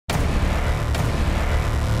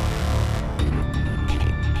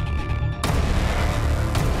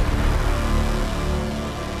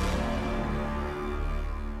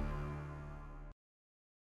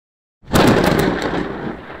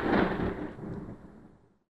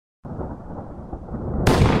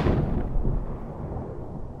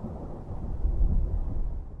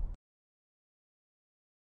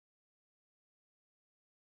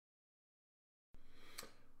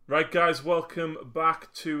Right, guys, welcome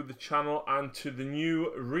back to the channel and to the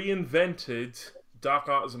new reinvented Dark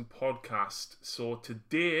Artisan Podcast. So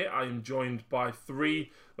today I am joined by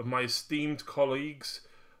three of my esteemed colleagues.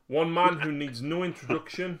 One man who needs no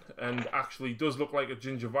introduction and actually does look like a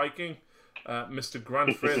ginger Viking, Mr.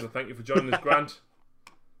 Grant Fraser. Thank you for joining us, Grant.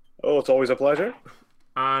 Oh, it's always a pleasure.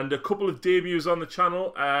 And a couple of debuts on the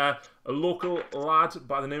channel. A local lad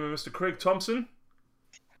by the name of Mr. Craig Thompson.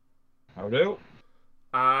 How do?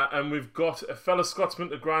 And we've got a fellow Scotsman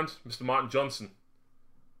to Grant, Mr. Martin Johnson.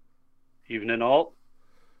 Evening all.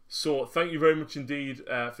 So, thank you very much indeed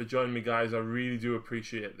for joining me, guys. I really do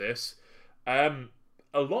appreciate this. A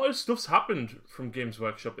lot of stuff's happened from Games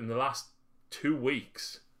Workshop in the last 2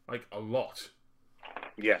 weeks. Like, a lot.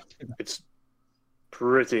 Yeah, it's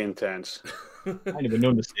pretty intense. I ain't even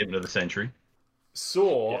known the statement of the century.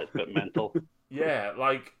 So, Yeah, it's a bit mental. yeah,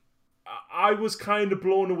 like, I was kind of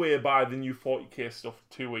blown away by the new 40k stuff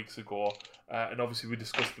 2 weeks ago. And obviously we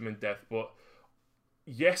discussed them in depth. But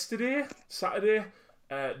yesterday, Saturday,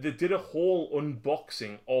 they did a whole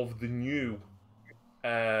unboxing of the new,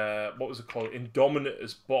 what was it called?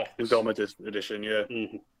 Indominatus box. Indominatus edition, yeah.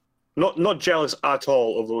 Mhm. Not jealous at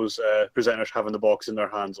all of those presenters having the box in their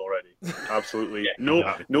hands already. Absolutely. No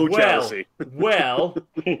jealousy. Well,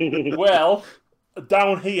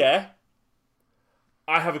 down here,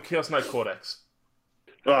 I have a Chaos Knight Codex.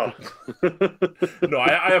 Oh. No,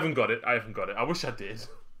 I haven't got it. I wish I did.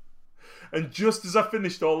 And just as I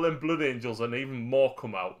finished all them Blood Angels, and even more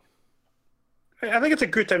come out. I think it's a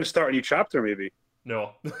good time to start a new chapter, maybe.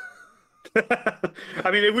 No.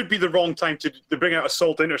 I mean, it would be the wrong time to bring out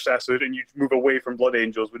Assault Intercessor and you move away from Blood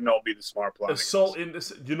Angels would not be the smart plan. Assault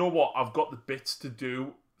Intercessors. You know what? I've got the bits to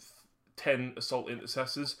do 10 Assault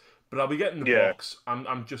Intercessors, but I'll be getting the box.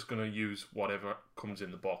 I'm just going to use whatever comes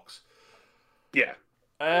in the box. Yeah.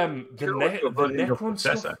 The Necron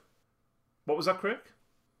stuff. What was that, Craig?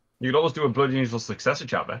 You could always do a Blood Angel successor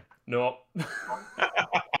chapter. No.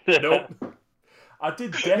 Nope. I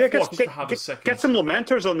did Death Watch to have a second. Get some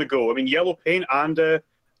Lamenters on the go. I mean, yellow paint and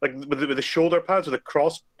like with the shoulder pads, with the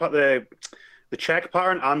cross, the check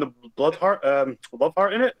pattern and the love heart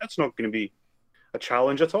in it. That's not going to be a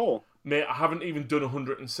challenge at all. Mate, I haven't even done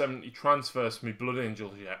 170 transfers for me Blood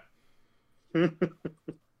Angels yet.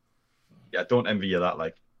 Yeah, don't envy you that,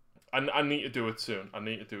 like. I need to do it soon.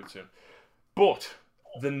 But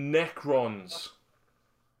the Necrons.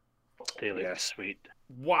 They look Yes. sweet.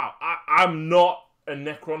 Wow, I'm not a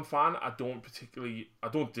Necron fan. I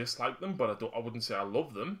don't dislike them, but I wouldn't say I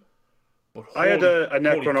love them. But I had a holy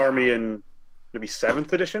Necron cow. army in maybe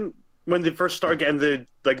 7th edition when they first started getting the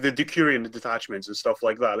Decurion detachments and stuff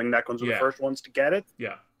like that. I think Necrons were the first ones to get it.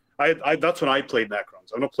 Yeah, I that's when I played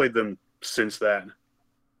Necrons. I've not played them since then.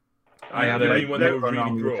 I had You mean when they were Necron really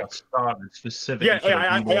army which I broke? started specifically. Yeah, for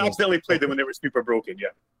I the accidentally played them when they were super broken. Yeah.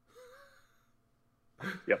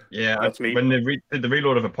 Yep. Yeah, That's me. When they did the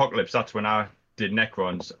reload of Apocalypse, that's when I did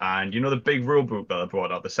Necrons. And you know the big rule book that I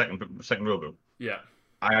brought out, the second rule book? Yeah.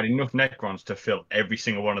 I had enough Necrons to fill every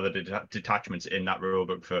single one of the detachments in that rule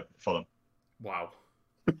book for them. Wow.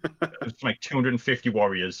 It was like 250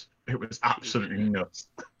 warriors. It was absolutely nuts.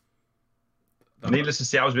 Needless to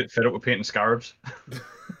say, I was a bit fed up with painting scarabs.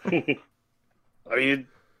 I mean,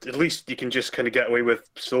 at least you can just kind of get away with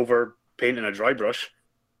silver paint and a dry brush.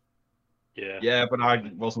 Yeah. Yeah, but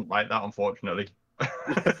I wasn't like that, unfortunately.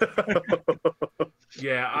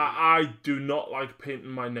 Yeah, I do not like painting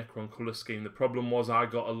my Necron colour scheme. The problem was I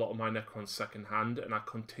got a lot of my Necrons second hand and I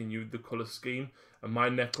continued the colour scheme. And my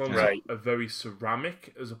Necrons are very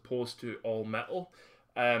ceramic as opposed to all metal.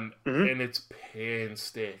 And it's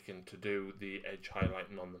painstaking to do the edge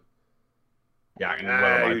highlighting on them. Yeah,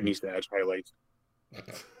 who needs the edge highlights?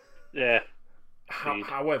 Yeah.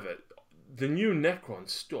 However, the new Necron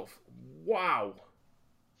stuff, wow.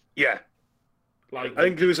 Yeah. Like, I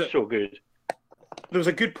think there was So good. There was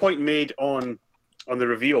a good point made on the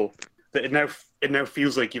reveal that it now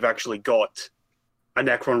feels like you've actually got a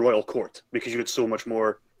Necron Royal Court because you had so much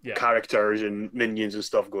more characters and minions and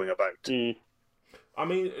stuff going about. I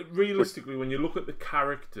mean, realistically, when you look at the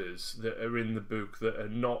characters that are in the book that are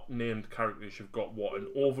not named characters, you've got what? An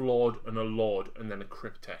Overlord and a Lord and then a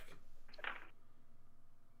Cryptek.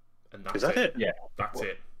 And that's Is that it? Yeah. That's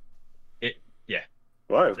it.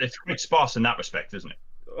 Wow. It's quite sparse in that respect, isn't it?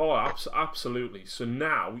 Oh, absolutely. So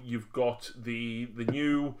now you've got the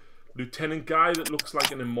new Lieutenant guy that looks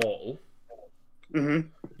like an Immortal. Mm-hmm.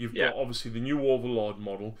 You've got, obviously, the new Overlord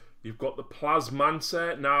model. You've got the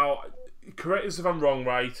Plasmancer. Now, correct us if I'm wrong,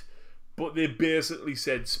 right? But they basically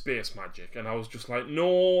said space magic. And I was just like,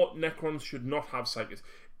 no, Necrons should not have psychics.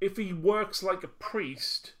 If he works like a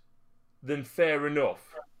priest, then fair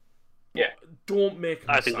enough. Yeah. Don't make him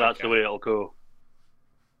I think that's the way it'll go.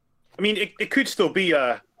 I mean, it could still be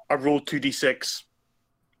a roll 2d6,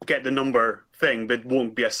 get the number thing, but it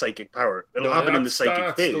won't be a psychic power. It'll happen in the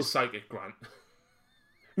psychic phase. Still psychic, Grant.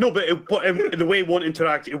 No, but the way it won't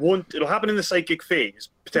interact, it'll happen in the psychic phase,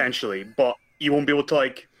 potentially, but you won't be able to,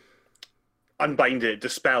 like, unbind it,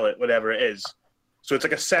 dispel it, whatever it is. So it's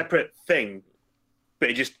like a separate thing, but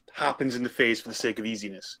it just happens in the phase for the sake of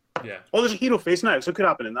easiness. Yeah. Oh, there's a hero phase now, so it could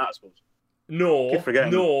happen in that, I suppose.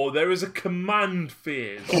 No, there is a command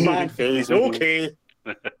phase. Command phase, okay.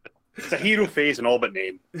 It's a hero phase in all but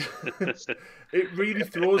name. It really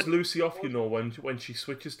throws Lucy off, you know, when she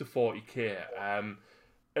switches to 40k.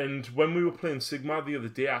 And when we were playing Sigma the other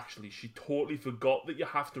day, actually, she totally forgot that you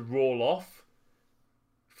have to roll off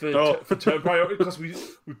for turn priority, because we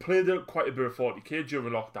played quite a bit of 40k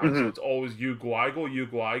during lockdown, so it's always you go, I go, you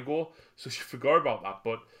go, I go. So she forgot about that,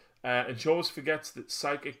 but and she always forgets that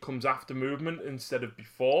psychic comes after movement instead of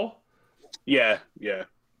before. Yeah.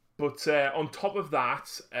 But on top of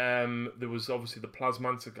that, there was obviously the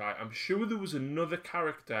Plasmancer guy. I'm sure there was another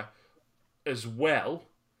character as well.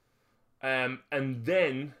 And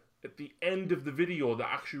then at the end of the video, that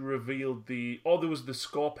actually revealed there was the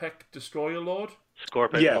Scorpec Destroyer Lord.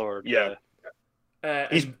 Scorpec Lord, yeah.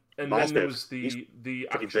 And then there was He's the big.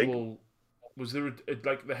 actual. Was there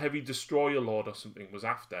like the Heavy Destroyer Lord or something was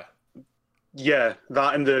after? Yeah,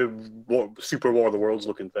 that and the Super War of the Worlds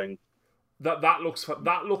looking thing. That looks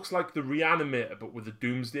like the Reanimator, but with a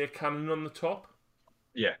Doomsday cannon on the top.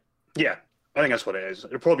 Yeah. Yeah, I think that's what it is.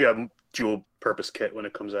 It'll probably be a dual purpose kit when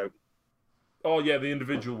it comes out. Oh yeah, the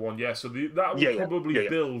individual one. Yeah, so that would probably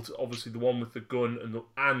build obviously the one with the gun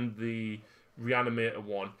and the Reanimator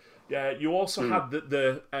one. Yeah, you also had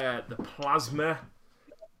the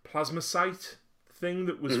plasma sight thing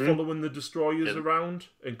that was following the destroyers around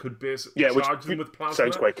and could basically charge them with plasma.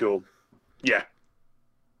 Sounds quite cool. Yeah.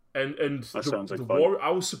 And that sounds like fun.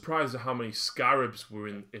 I was surprised at how many scarabs were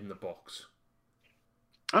in the box.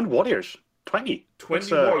 And warriors. 20.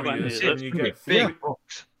 20 warriors, and you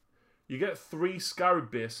get 3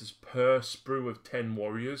 scarab bases per sprue of 10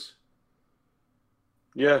 warriors.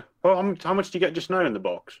 Yeah. Well, how much do you get just now in the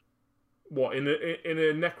box? What, in a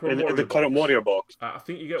Necron warrior in the current warrior box? I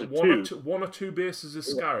think you get one or two bases of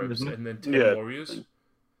scarabs and then 10 warriors.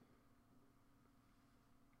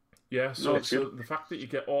 Yeah, so the fact that you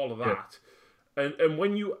get all of that, and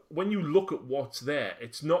when you look at what's there,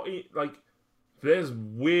 it's not like there's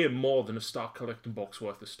way more than a Start Collecting box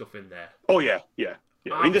worth of stuff in there. Oh yeah.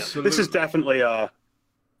 I mean, this is definitely a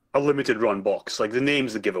limited run box. Like, the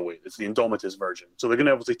name's the giveaway. It's the Indominatus version, so they're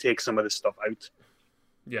gonna obviously take some of this stuff out.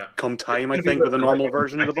 Yeah. Come time, I think, with a normal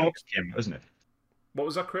version of the box, isn't it? What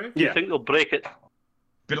was that, Craig? Yeah. I think they'll break it.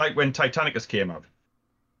 Bit like when Titanicus came out.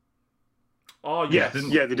 Oh yes.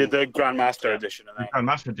 Yeah, they did the Grandmaster edition. And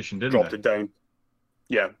Grandmaster edition, didn't dropped it down.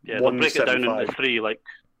 Yeah. Yeah, they'll break it down into 3, like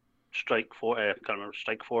Strike Force, I can't remember,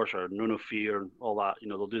 Strike Force or Nuno Fear and all that. You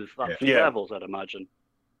know, they'll do that 3 levels, I'd imagine.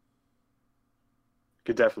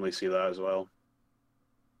 Could definitely see that as well.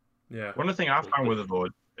 Yeah. One of the things I've found with it, though,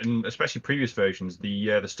 and especially previous versions,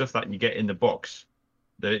 the stuff that you get in the box,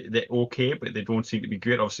 they're okay, but they don't seem to be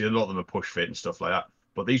great. Obviously, a lot of them are push fit and stuff like that.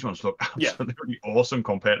 But these ones look absolutely awesome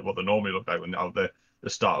compared to what they normally look like when they have the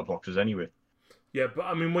starter boxes anyway. Yeah, but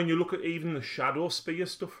I mean, when you look at even the Shadow Spear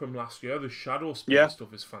stuff from last year, the Shadow Spear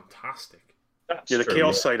stuff is fantastic. The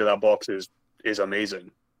Chaos side of that box is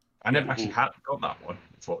amazing. I never actually got that one,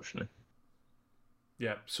 unfortunately.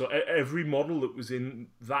 Yeah, so every model that was in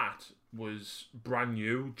that was brand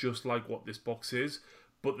new, just like what this box is.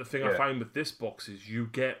 But the thing I find with this box is you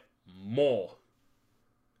get more.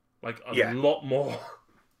 Like, a lot more.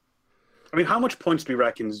 I mean, how much points do we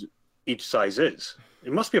reckon each size is?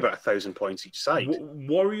 It must be about 1,000 points each side.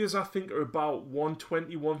 Warriors, I think, are about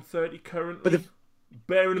 120, 130 currently. But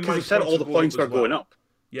bearing in mind, you said all the points are going up.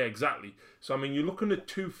 Yeah, exactly. So, I mean, you're looking at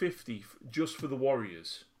 250 just for the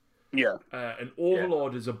Warriors. Yeah. And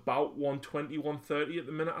Overlord is about 120, 130 at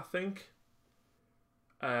the minute, I think.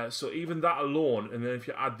 So even that alone, and then if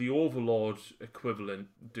you add the Overlord equivalent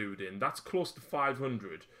dude in, that's close to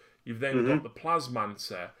 500. You've then got the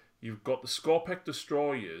Plasmancer, you've got the Scorpec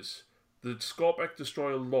Destroyers, the Scorpec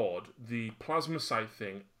Destroyer Lord, the Plasma Sight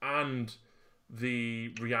thing, and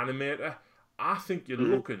the Reanimator. I think you're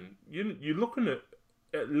looking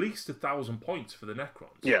at least 1,000 points for the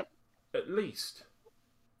Necrons. Yeah. At least.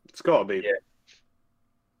 It's got to be. Yeah.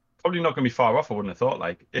 Probably not going to be far off, I wouldn't have thought,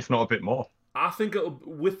 like, if not a bit more. I think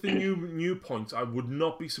with the new points, I would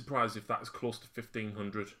not be surprised if that is close to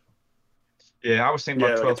 1,500. Yeah, I was thinking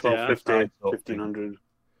about 1,250,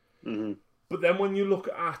 1,500. But then when you look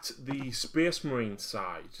at the Space Marine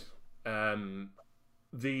side, the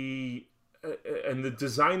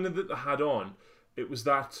designer that they had on, it was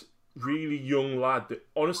that really young lad that,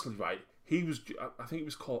 honestly, right, I think he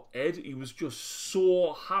was called Ed. He was just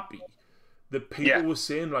so happy that people were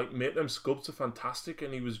saying, like, mate, them sculpts are fantastic,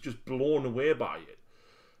 and he was just blown away by it.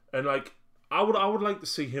 And like, I would like to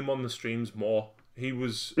see him on the streams more. He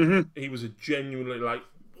was a genuinely, like,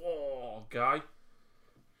 whoa guy.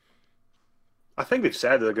 I think they've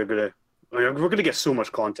said that we're gonna get so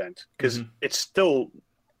much content because it's still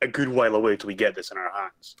a good while away till we get this in our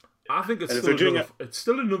hands. I think it's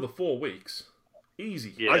still another 4 weeks.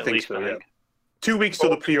 Easy. Yeah, I think so. Yeah. 2 weeks till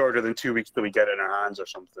the pre-order, then 2 weeks till we get it in our hands or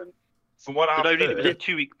something. From what I've heard, it was a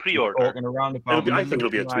 2-week pre-order. I think it'll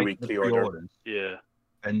be a 2-week pre-order. Yeah.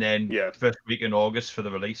 And then first week in August for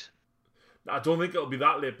the release. I don't think it'll be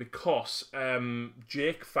that late because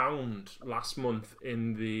Jake found last month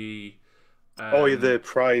in the the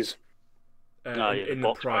prize. In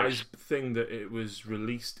the prize thing that it was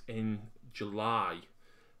released in July,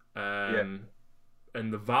 and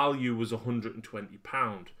the value was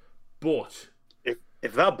 £120. But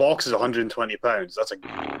if that box is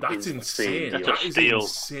 £120, that's insane. That is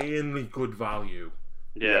insanely good value.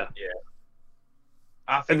 Yeah.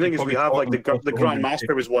 And the thing is, we have like the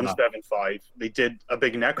Grandmaster was 175. They did a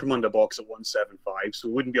big Necromunda box at 175, so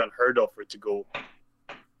it wouldn't be unheard of for it to go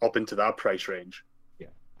up into that price range. Yeah,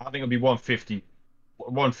 I think it'll be 150,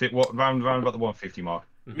 round about the 150 mark.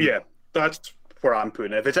 Yeah, that's where I'm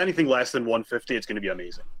putting it. If it's anything less than 150, it's going to be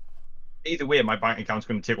amazing. Either way, my bank account's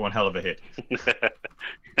going to take one hell of a hit.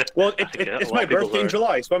 Well, it's my birthday in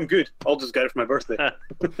July, so I'm good. I'll just get it for my birthday.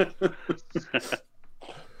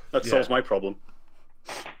 That solves my problem.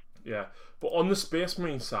 Yeah, but on the Space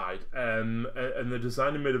Marine side, and the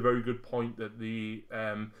designer made a very good point that the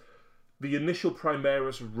initial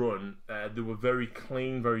Primaris run, they were very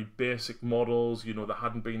clean, very basic models. You know, they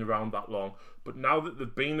hadn't been around that long. But now that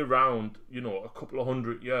they've been around, you know, a couple of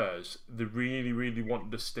 100 years, they really, really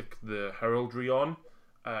wanted to stick the heraldry on.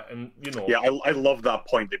 And you know, I love that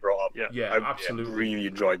point they brought up. Yeah, absolutely, really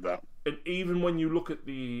enjoyed that. And even when you look at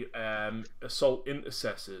the assault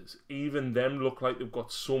intercessors, even them look like they've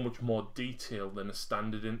got so much more detail than a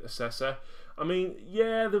standard intercessor. I mean,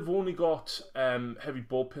 they've only got heavy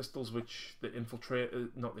bow pistols, which the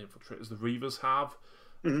Reavers have.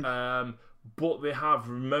 But they have,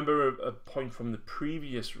 remember a point from the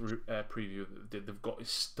previous preview that they did, they've got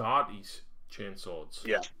Astartes chainswords.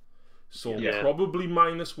 Yeah. So probably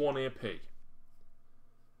 -1 AP.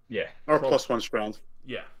 Yeah. Or +1 strength.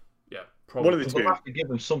 Yeah. Probably. One of the two. We'll have to give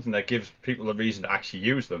them something that gives people a reason to actually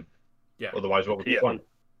use them. Yeah. Otherwise, what would be fun?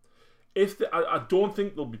 I don't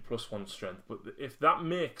think there'll be +1 strength, but if that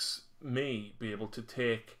makes me be able to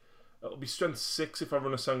take, it'll be strength 6 if I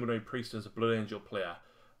run a Sanguinary Priest as a Blood Angel player,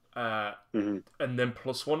 and then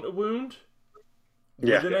 +1 to wound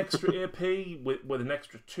with an extra AP, with an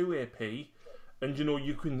extra 2 AP, and you know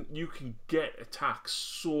you can get attacks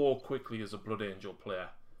so quickly as a Blood Angel player.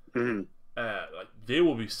 Like they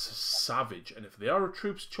will be savage, and if they are a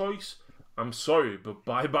troop's choice, I'm sorry, but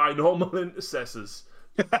bye normal intercessors.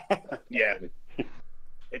 Yeah,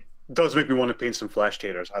 it does make me want to paint some flash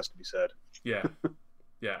taters, has to be said. Yeah,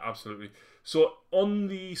 absolutely. So on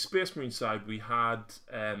the Space Marine side, we had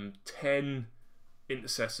 10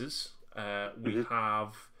 intercessors. We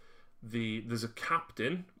have there's a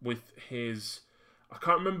captain with his, I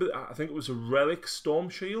can't remember, I think it was a relic storm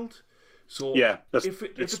shield. So if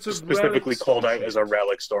it's specifically called out as a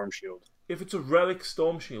relic storm shield. If it's a relic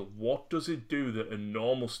storm shield, what does it do that a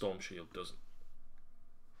normal storm shield doesn't?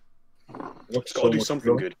 It's got to do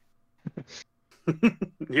something good.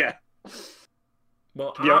 Yeah.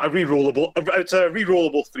 Well, a rerollable. It's a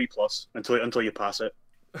rerollable 3+ until you pass it.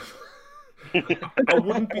 I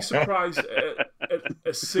wouldn't be surprised at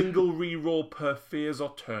a single reroll per phase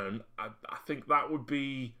or turn. I think that would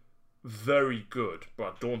be very good, but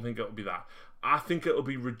I don't think it'll be that. I think it'll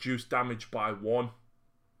be reduced damage by 1.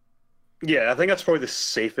 Yeah, I think that's probably the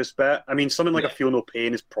safest bet. I mean, something like a Feel No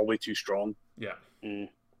Pain is probably too strong. Yeah.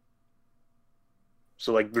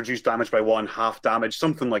 So, like, reduce damage by 1, half damage,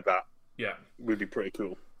 something like that. Yeah. Would be pretty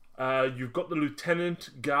cool. You've got the lieutenant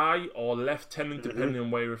guy, or lieutenant, depending on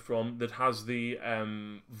where you're from, that has the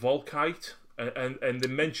Volkite, and they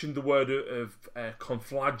mentioned the word of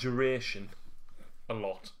conflagration a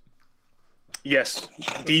lot. Yes.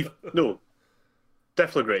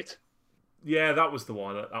 Deflagrate. Yeah, that was the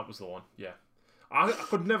one. Yeah. I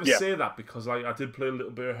could never say that because I did play a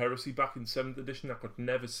little bit of Heresy back in 7th edition. I could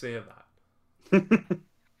never say that.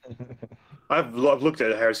 I've looked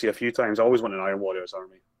at Heresy a few times. I always want an Iron Warriors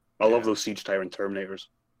army. I love those Siege Tyrant Terminators.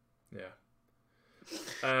 Yeah.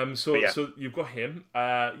 So you've got him.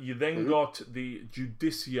 You then got the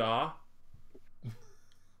Judiciar,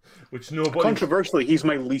 which nobody. Controversially, he's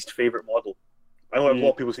my least favorite model. I know a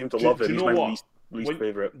lot of people seem to love him. He's my least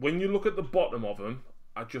favorite. When you look at the bottom of him,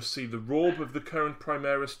 I just see the robe of the current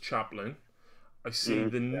Primaris Chaplain. I see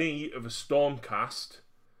the knee of a Stormcast.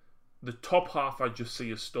 The top half, I just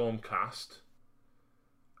see a Stormcast.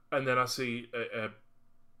 And then I see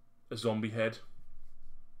a zombie head.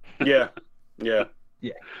 Yeah.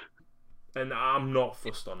 And I'm not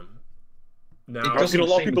fussed on him. Now, I've seen a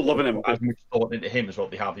lot of people loving him. As much thought into him as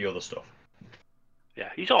what they have the other stuff. Yeah,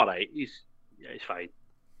 he's all right. He's fine.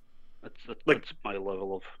 That's my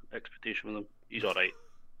level of expectation with him. He's all right.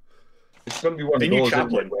 It's going to be one of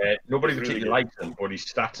those where nobody particularly likes him, but his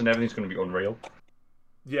stats and everything's going to be unreal.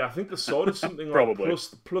 Yeah, I think the sword is something like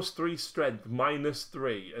plus 3 strength,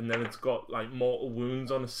 -3, and then it's got like mortal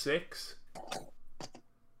wounds on a 6.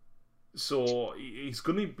 So he's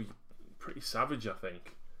going to be pretty savage, I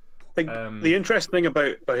think. The interesting thing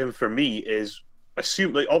about him for me is,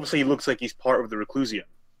 obviously he looks like he's part of the Reclusium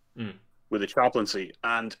with the chaplaincy,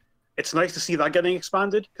 and it's nice to see that getting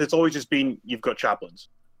expanded, because it's always just been, you've got chaplains,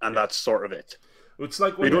 and that's sort of it. It's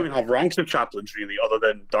like we don't even have ranks of chaplains, really, other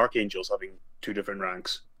than Dark Angels having 2 different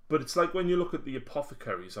ranks. But it's like when you look at the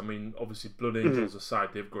apothecaries, I mean, obviously Blood Angels aside,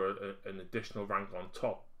 they've got an additional rank on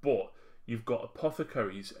top, but you've got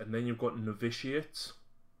apothecaries, and then you've got novitiates.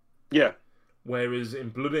 Yeah. Whereas in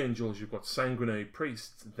Blood Angels, you've got sanguinary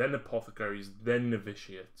priests, then apothecaries, then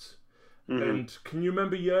novitiates. And can you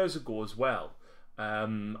remember years ago as well?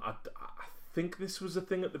 I think this was a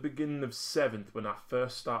thing at the beginning of 7th when I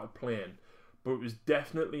first started playing, but it was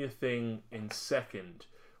definitely a thing in 2nd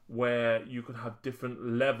where you could have different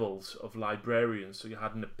levels of librarians. So you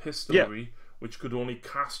had an epistolary, which could only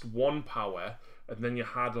cast 1 power, and then you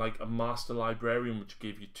had like a master librarian, which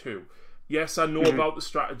gave you 2. Yes, I know about the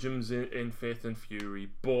stratagems in Faith and Fury,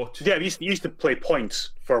 but... Yeah, you used to play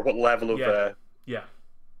points for what level of... Yeah.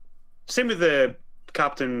 Same with the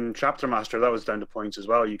Captain Chapter Master, that was down to points as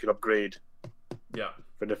well. You could upgrade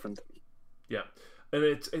for different... Yeah. And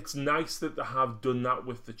it's nice that they have done that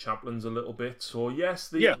with the chaplains a little bit. So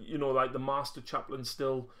yes, you know, like the Master Chaplain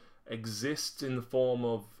still exists in the form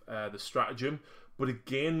of the stratagem. But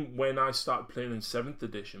again, when I started playing in 7th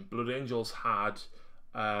edition, Blood Angels had...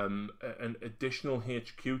 an additional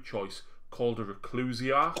HQ choice called a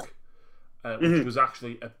Reclusiarch, which was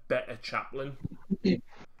actually a better chaplain,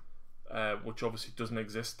 which obviously doesn't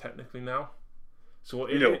exist technically now. So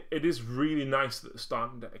it is really nice that they're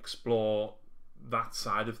starting to explore that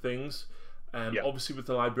side of things. Obviously with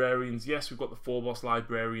the librarians, yes, we've got the Phobos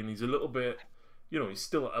librarian. He's a little bit, you know, he's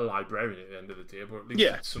still a librarian at the end of the day, but at least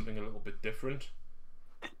it's something a little bit different.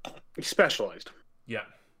 He's specialised. Yeah.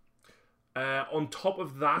 On top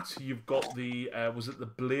of that, you've got the was it the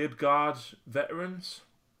Blade Guard veterans?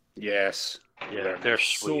 Yes. Yeah, they're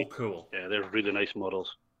so cool. Yeah, they're really nice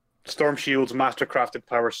models. Storm shields, mastercrafted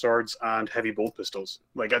power swords, and heavy bolt pistols.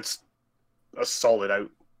 Like that's a solid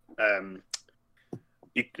out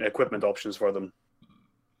equipment options for them.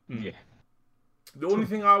 Yeah. The only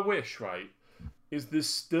thing I wish, right, is there's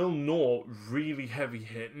still no really heavy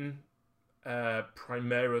hitting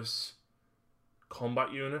Primaris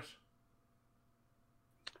combat unit.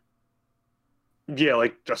 Yeah,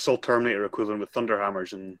 like Assault Terminator equivalent with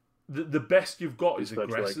Thunderhammers and... The best you've got is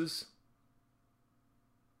Aggressors.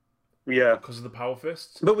 Yeah. Because of the Power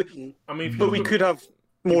Fists. But we could have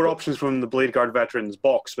more options from the Blade Guard Veterans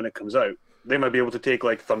box when it comes out. They might be able to take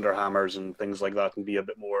like Thunderhammers and things like that and be a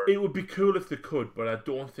bit more... It would be cool if they could, but I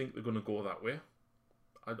don't think they're going to go that way.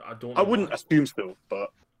 I wouldn't assume so,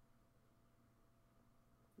 but...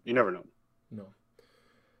 You never know. No.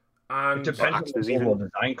 And it depends on the overall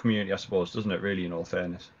design community, I suppose, doesn't it, really, in all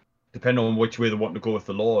fairness? Depending on which way they want to go with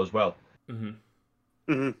the law as well.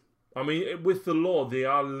 I mean, with the law, they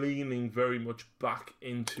are leaning very much back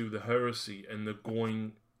into the heresy, and they're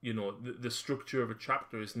going, you know, the structure of a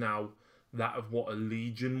chapter is now that of what a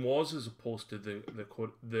legion was, as opposed to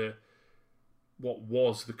the what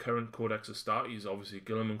was the current Codex Astartes. Obviously,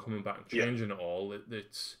 Gilliman coming back and changing it all.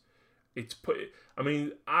 It's put. I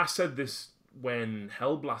mean, I said this when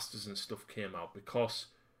Hellblasters and stuff came out, because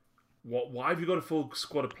why have you got a full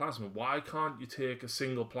squad of plasma? Why can't you take a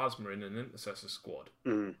single plasma in an intercessor squad?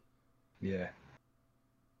 Yeah.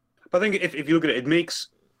 But I think if you look at it,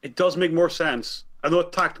 it does make more sense. I know a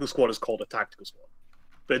tactical squad is called a tactical squad,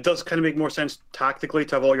 but it does kind of make more sense tactically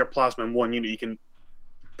to have all your plasma in one unit. You can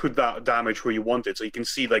put that damage where you want it, so you can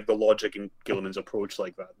see like the logic in Gilliman's approach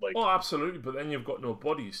like that. Like, oh, absolutely, but then you've got no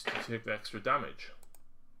bodies to take the extra damage.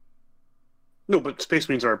 No, but Space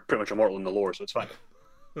Marines are pretty much immortal in the lore, so it's fine.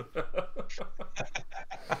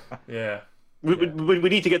 Yeah. We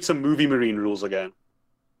need to get some movie marine rules again.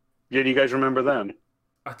 Yeah, do you guys remember them?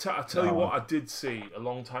 I tell you what I did see a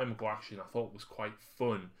long time ago, actually, and I thought was quite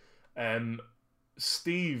fun.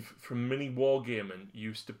 Steve from Mini Wargaming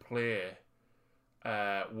used to play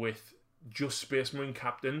with just Space Marine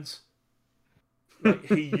captains. Like,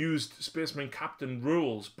 he used Space Marine captain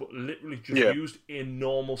rules, but literally just used a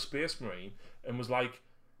normal Space Marine, and was like,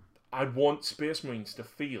 I want Space Marines to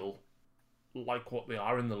feel like what they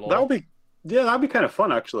are in the lore. That'd be kind of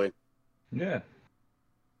fun, actually. Yeah.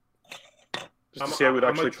 Just to see how it would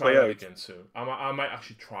actually play out again soon. I might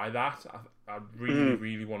actually try that. I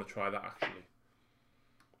really want to try that, actually.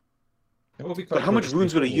 But how much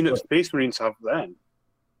wounds would a unit of Space Marines have then?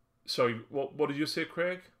 Sorry, what did you say,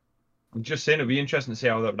 Craig? I'm just saying it'd be interesting to see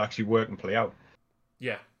how that would actually work and play out.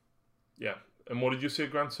 Yeah. And what did you say,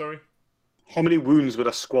 Grant? Sorry. How many wounds would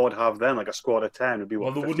a squad have then? Like a squad of 10 would be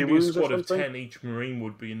what? Well, there wouldn't be a squad of 10. Each Marine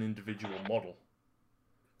would be an individual model.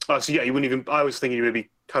 Oh, so yeah, you wouldn't even. I was thinking you maybe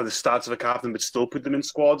have the stats of a captain, but still put them in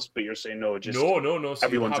squads. But you're saying no, just no. So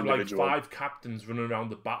you'd have individual. like 5 captains running around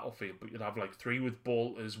the battlefield, but you'd have like 3 with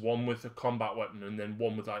bolters, 1 with a combat weapon, and then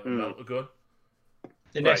 1 with like a melter gun.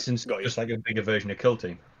 In essence, just like a bigger version of Kill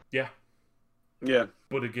Team. Yeah.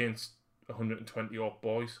 But against 120 orc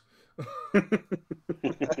boys.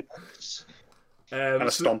 And a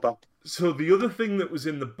stomper. So the other thing that was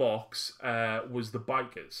in the box was the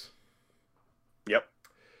bikers. Yep.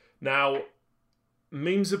 Now,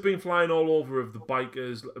 memes have been flying all over of the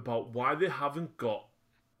bikers about why they haven't got...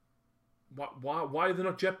 Why are they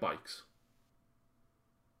not jet bikes?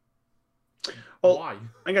 Well, why?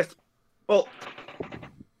 I guess... Well,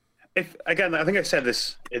 I think I said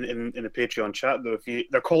this in the Patreon chat, though.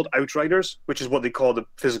 They're called Outriders, which is what they call the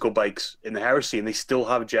physical bikes in the Heresy, and they still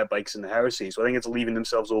have jet bikes in the Heresy. So I think it's leaving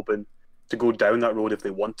themselves open to go down that road if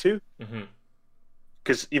they want to.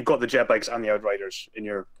 Because you've got the jet bikes and the Outriders in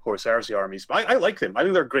your Horus Heresy armies. But I like them. I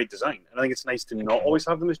think they're a great design. And I think it's nice to not always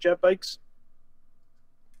have them as jet bikes.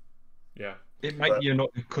 Yeah. It might be a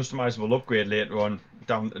customizable upgrade later on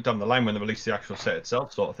down the line when they release the actual set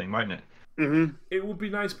itself, sort of thing, mightn't it? It would be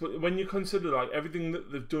nice, but when you consider like everything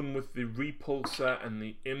that they've done with the repulsor and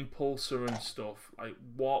the impulsor and stuff, like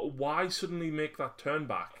why suddenly make that turn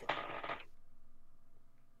back?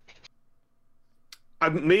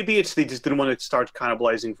 Maybe it's they just didn't want to start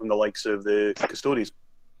cannibalizing from the likes of the Custodians.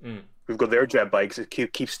 We've got their jet bikes. It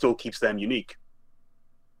still keeps them unique.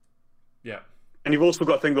 Yeah. And you've also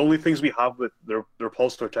got the only things we have with their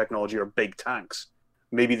repulsor technology are big tanks.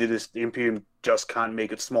 Maybe the Imperium just can't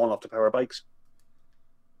make it small enough to power bikes.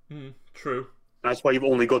 True. And that's why you've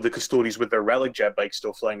only got the Custodians with their relic jet bikes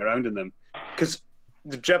still flying around in them. Because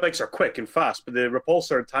the jet bikes are quick and fast, but the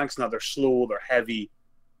repulsor tanks now, they're slow, they're heavy.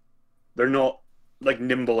 They're not like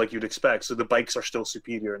nimble like you'd expect, so the bikes are still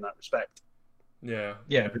superior in that respect. Yeah.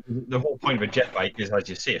 But the whole point of a jet bike is, as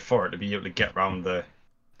you say, for it to be able to get around the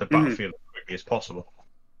battlefield as quickly as possible.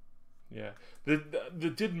 Yeah. They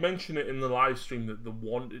did mention it in the live stream that they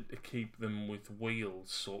wanted to keep them with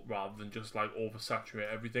wheels, so rather than just like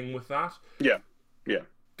oversaturate everything with that. Yeah.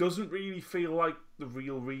 Doesn't really feel like the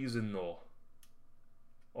real reason though.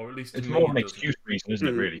 Or at least it's more an excuse reason, isn't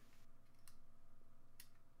it, really?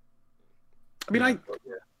 I mean, I like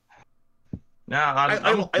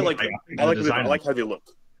them. I like how they look.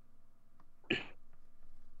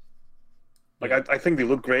 Like I think they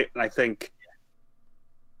look great, and I think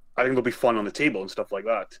they'll be fun on the table and stuff like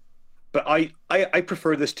that. But I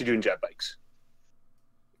prefer this to doing jet bikes.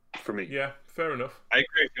 For me. Yeah, fair enough. I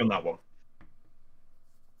agree with you on that one.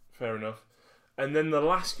 Fair enough. And then the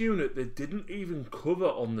last unit they didn't even cover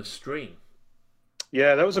on the stream.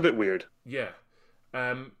 Yeah, that was a bit weird. Yeah.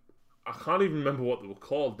 I can't even remember what they were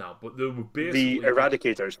called now, but they were basically... The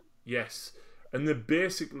Eradicators. Yes. And they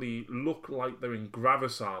basically look like they're in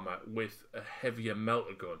Gravis armor with a heavier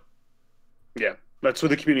melter gun. Yeah, that's what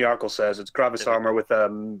the community article says. It's Gravis armor with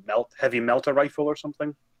a heavy melter rifle or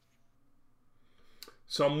something.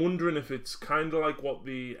 So I'm wondering if it's kind of like what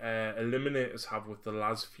the Eliminators have with the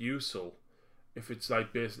Las Fusel. If it's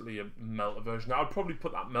like basically a melter version. I'd probably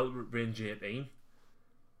put that melter at range 18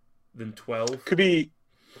 than 12.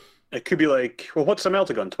 It could be like, well, what's a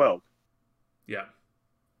melter gun? 12? Yeah.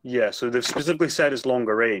 Yeah, so they've specifically said it's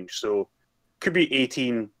longer range, so could be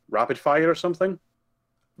 18 rapid fire or something.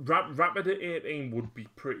 Rapid at 18 would be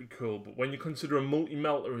pretty cool, but when you consider a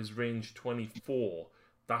multi-melter is range 24,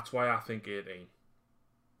 that's why I think 18.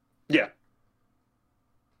 Yeah.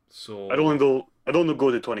 So I don't think they'll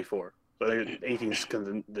go to 24. But 18 is kind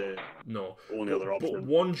of the only other option. But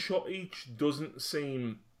one shot each doesn't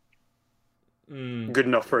seem good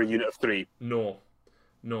enough for a unit of 3. No.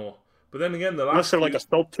 No. But then again, the last unless they're like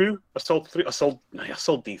Assault 2, Assault 3, Assault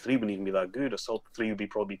D3 wouldn't even be that good. Assault 3 would be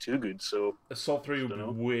probably too good. So Assault 3 would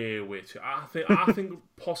be way too. I think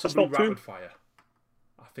possibly Assault 2? Rapid Fire.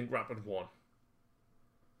 I think Rapid 1.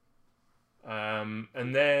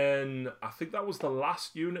 And then I think that was the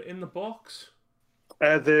last unit in the box.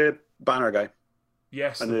 The banner guy.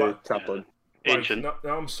 Yes, and the chaplain. Ancient.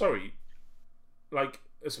 Now I'm sorry, like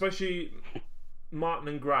especially Martin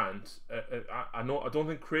and Grant. I know. I don't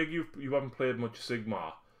think Craig, you haven't played much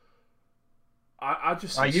Sigmar. I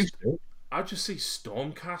used to. I just see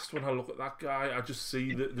Stormcast when I look at that guy. I just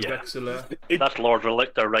see the Vexilla. That's Lord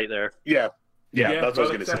Relictor right there. Yeah, that's what I was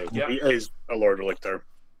going to say. Yeah. He is a Lord Relictor.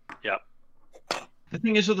 Yeah. The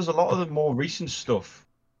thing is, there's a lot of the more recent stuff,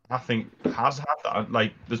 I think, has had that.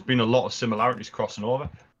 Like, there's been a lot of similarities crossing over.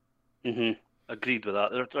 Agreed with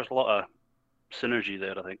that. There's a lot of synergy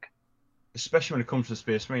there, I think. Especially when it comes to the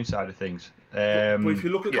Space Marine side of things. But if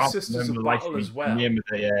you look at the Sisters of Battle as well. Name of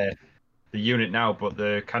the unit now, but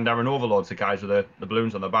the Kandarian Overlords, the guys with the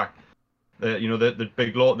balloons on the back. The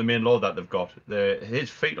big lord, the main lord that they've got. His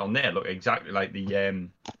feet on there look exactly like the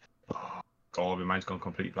God, my mind's gone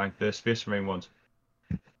completely blank. The Space Marine ones.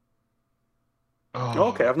 Oh.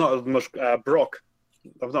 Okay, I've not much Brock.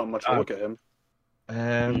 I've not much look at him.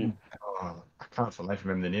 I can't for life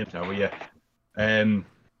remember the names now, but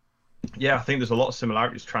yeah, I think there's a lot of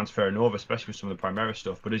similarities transferring over, especially with some of the Primera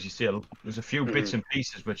stuff. But as you see, there's a few bits and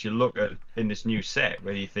pieces which you look at in this new set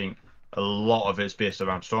where you think a lot of it's based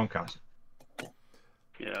around Stormcast.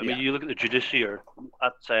 Yeah, I mean, you look at the Judiciary,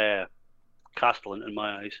 that's Castellan in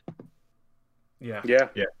my eyes. Yeah.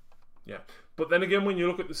 But then again, when you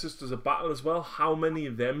look at the Sisters of Battle as well, how many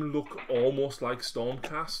of them look almost like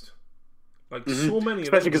Stormcast? Like so many,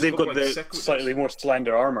 especially because they've got like the slightly more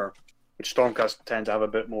slender armor, which Stormcast tend to have a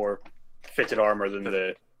bit more fitted armor than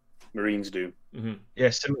the Marines do. Yeah,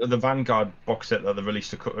 similar to the Vanguard box set that they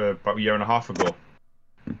released about a year and a half ago.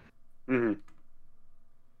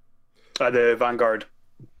 The Vanguard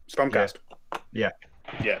Stormcast. Yeah.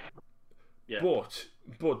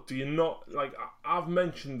 But do you not, like, I've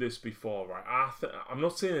mentioned this before, right? I'm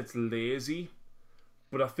not saying it's lazy,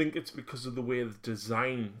 but I think it's because of the way the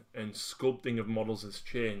design and sculpting of models has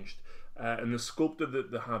changed. And the sculptor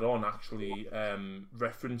that they had on actually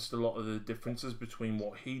referenced a lot of the differences between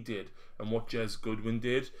what he did and what Jez Goodwin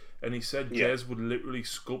did. And he said Jez would literally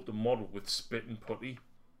sculpt a model with spit and putty.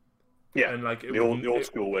 Yeah, and like the old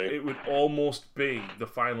school way. It would almost be the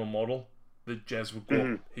final model that Jez would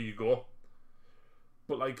go, here you go.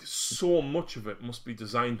 But like so much of it must be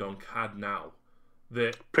designed on CAD now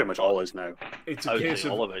that pretty much all is now. It's a case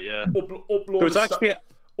of all of it, yeah. Upload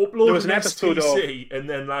an STC of... and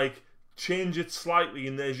then like change it slightly,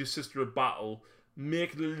 and there's your Sister of Battle.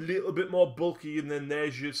 Make it a little bit more bulky, and then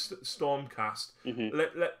there's your Stormcast.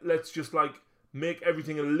 Let's just like make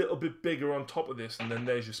everything a little bit bigger on top of this, and then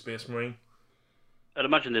there's your Space Marine. I'd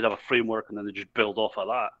imagine they'd have a framework, and then they just build off of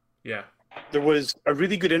that. Yeah. There was a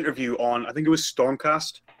really good interview on, I think it was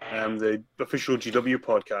Stormcast, the official GW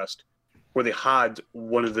podcast, where they had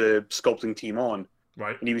one of the sculpting team on.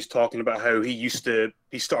 Right. And he was talking about how he started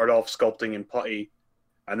off sculpting in putty,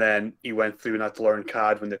 and then he went through and had to learn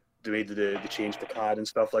CAD when they made the change to CAD and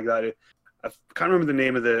stuff like that. I can't remember the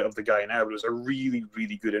name of the guy now, but it was a really,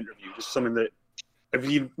 really good interview. Just something that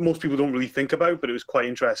most people don't really think about, but it was quite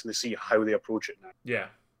interesting to see how they approach it now.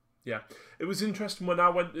 Yeah. It was interesting when I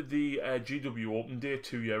went to the GW Open Day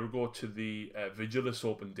 2 years ago to the Vigilus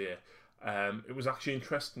Open Day. It was actually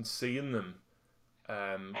interesting seeing them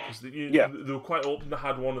because they were quite open. They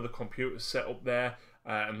had one of the computers set up there,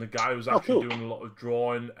 and the guy was actually doing a lot of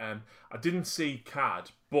drawing. I didn't see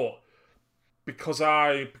CAD, but because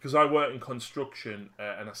I work in construction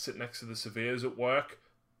and I sit next to the surveyors at work,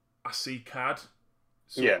 I see CAD.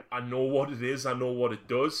 So I know what it is. I know what it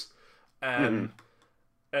does.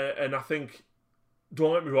 And I think,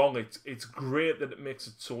 don't get me wrong, it's great that it makes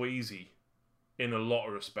it so easy in a lot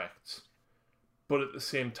of respects. But at the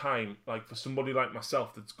same time, like for somebody like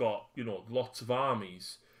myself that's got, lots of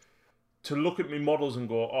armies, to look at me models and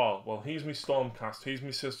go, oh, well, here's my Stormcast, here's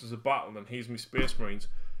my Sisters of Battle, and here's my Space Marines.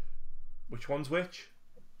 Which one's which?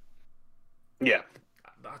 Yeah.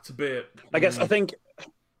 That's a bit... I guess, I think,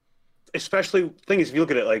 especially, the thing is, if you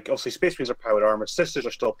look at it, like, obviously Space Marines are powered armor, Sisters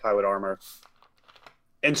are still powered armor.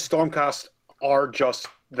 And Stormcast are just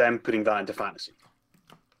them putting that into fantasy.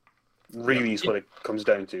 Really is what it comes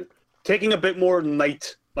down to. Taking a bit more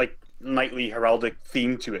knightly heraldic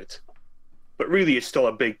theme to it. But really it's still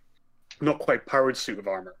a big, not quite powered suit of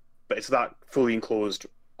armor. But it's that fully enclosed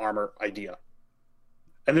armor idea.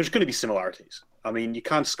 And there's going to be similarities. I mean, you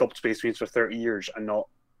can't sculpt Space Marines for 30 years and not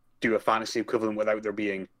do a fantasy equivalent without there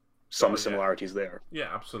being some similarities there. Yeah,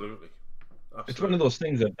 absolutely. It's one of those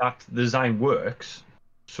things that design works.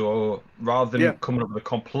 So rather than coming up with a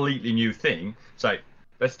completely new thing, it's like,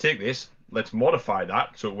 let's take this, let's modify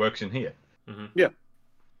that so it works in here. Mm-hmm. Yeah,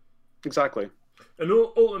 exactly. And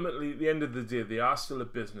ultimately, at the end of the day, they are still a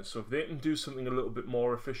business. So if they can do something a little bit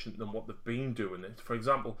more efficient than what they've been doing it, for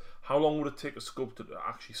example, how long would it take a sculptor to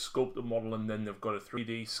actually sculpt a model, and then they've got to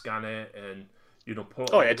 3D scan it and pull it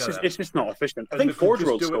together? It's just not efficient. I think Forge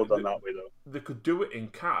World's still done that way, though. They could do it in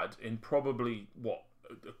CAD in probably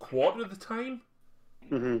a quarter of the time.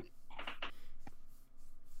 Mm-hmm.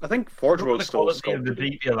 I think Forge World's still the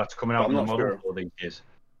detail that's coming out in the model for these days.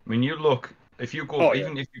 I mean, you look. If you go,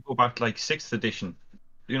 if you go back like 6th edition,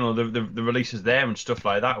 the releases there and stuff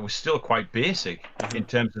like that was still quite basic in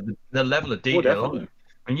terms of the level of detail.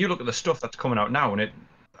 When you look at the stuff that's coming out now, and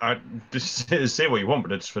just say what you want,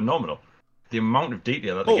 but it's phenomenal. The amount of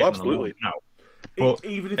detail that they're getting on the now. But,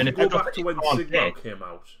 even if you go back to when Sigmar came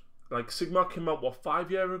out, like Sigmar came out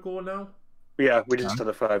 5 years ago now. Yeah, we just had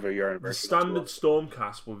a 5-year anniversary. The standard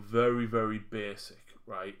Stormcast were very, very basic.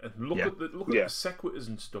 Right, and look at the Sequitors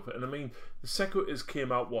and stuff. And I mean, the Sequitors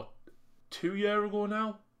came out 2 years ago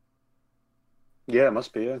now. Yeah, it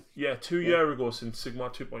must be. Yeah, 2 years ago since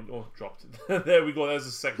Sigmar 2.0 dropped it. There we go. There's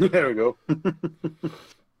a second. There we go.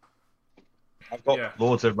 I've got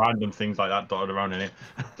loads of random things like that dotted around in it.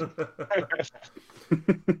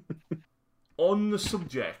 On the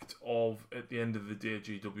subject of, at the end of the day,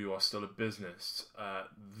 GW are still a business.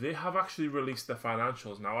 They have actually released their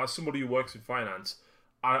financials now. As somebody who works in finance,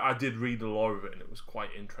 I did read a lot of it, and it was quite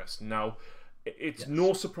interesting. Now, it's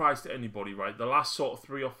no surprise to anybody, right? The last sort of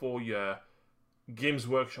 3 or 4 year, Games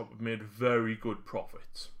Workshop have made very good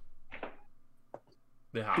profits.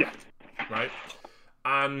 They have, right?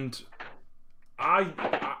 And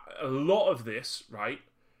a lot of this, right,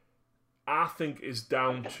 I think is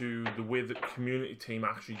down to the way that the community team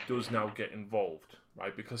actually does now get involved,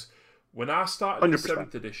 right? Because when I started 100%. the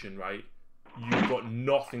 7th edition, right, you got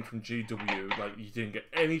nothing from GW. Like, you didn't get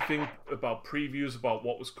anything about previews about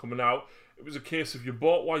what was coming out. It was a case of you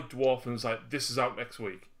bought White Dwarf and it's like, this is out next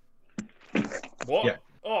week. What? Yeah.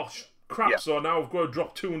 Oh, crap. Yeah. So now I've got to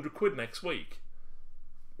drop 200 quid next week.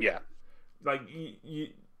 Yeah. Like, you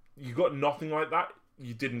got nothing like that.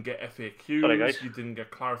 You didn't get FAQs. You didn't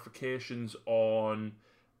get clarifications on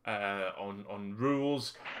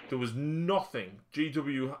rules. There was nothing.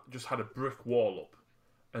 GW just had a brick wall up.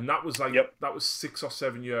 And that was that was 6 or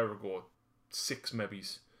 7 years ago. 6 maybe.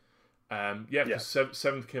 Because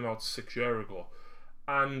 7th came out 6 years ago.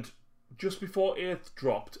 And just before 8th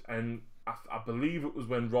dropped, and I believe it was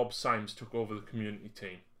when Rob Symes took over the community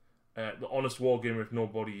team. The Honest Wargamer, if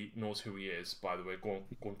nobody knows who he is, by the way, go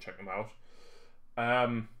and check him out.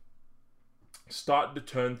 Started to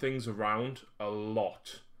turn things around a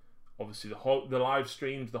lot. Obviously, the live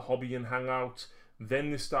streams, the hobby and hangouts.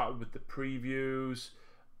 Then they started with the previews,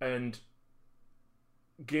 and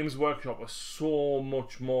Games Workshop are so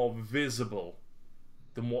much more visible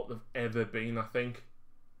than what they've ever been, I think.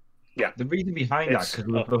 Yeah, the reason behind that,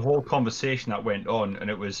 because the whole conversation that went on, and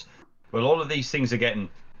it was, well, all of these things are getting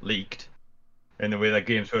leaked in the way that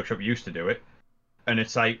Games Workshop used to do it, and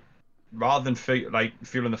it's like, rather than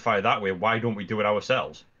fueling the fire that way, why don't we do it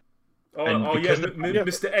ourselves?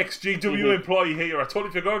 Mr. XGW employee here. I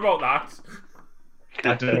totally forgot about that.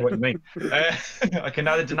 I don't know what you mean. I can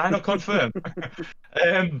neither deny nor confirm.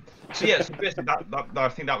 So basically, that I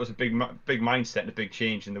think that was a big mindset and a big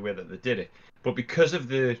change in the way that they did it. But because of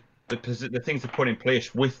the things they put in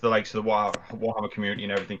place with the likes of the Warhammer community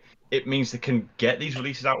and everything, it means they can get these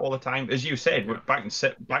releases out all the time. As you said, back in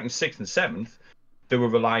 6th and 7th, they were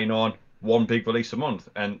relying on one big release a month,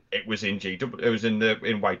 and it was in GW. It was in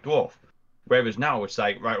White Dwarf. Whereas now it's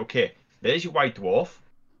like, right, okay, there's your White Dwarf.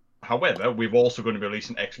 However, we've also going to be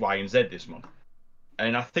releasing X, Y, and Z this month.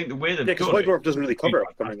 And I think the way that because White Dwarf doesn't really cover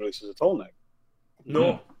upcoming releases at all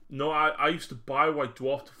now. No, I used to buy White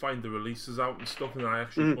Dwarf to find the releases out and stuff, and I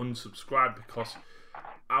actually unsubscribed because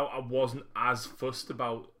I wasn't as fussed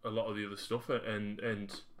about a lot of the other stuff,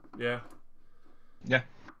 and yeah. Yeah.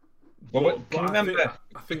 Well, can you remember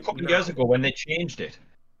I think a couple of years ago when they changed it?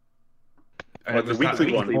 And it was the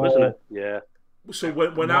weekly one, wasn't it? Yeah. So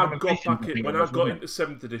when I got into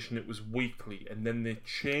 7th edition, it was weekly, and then they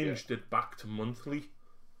changed it back to monthly.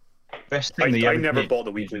 Best thing I never bought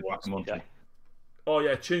the weekly one. Monthly. Yeah. Oh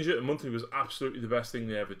yeah, changing it to monthly was absolutely the best thing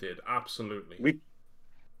they ever did. Absolutely.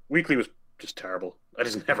 Weekly was just terrible. I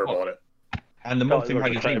just never bought it. And the monthly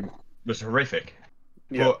magazine was horrific.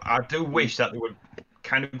 Yeah. But I do wish that they would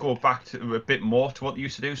kind of go back to a bit more to what they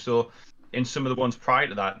used to do. So in some of the ones prior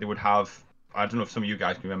to that, they would have I don't know if some of you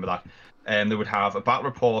guys can remember that. They would have a battle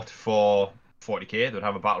report for 40k. They would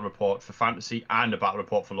have a battle report for fantasy and a battle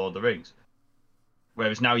report for Lord of the Rings.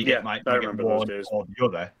 Whereas now you get one or the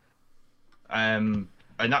other. And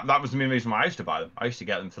that was the main reason why I used to buy them. I used to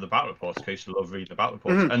get them for the battle reports because I used to love reading the battle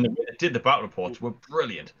reports. And the way they did the battle reports were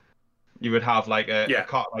brilliant. You would have like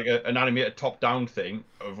an animated top-down thing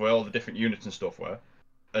of where all the different units and stuff were,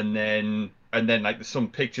 and then like there's some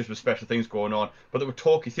pictures with special things going on, but they would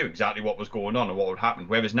talk you through exactly what was going on and what would happen.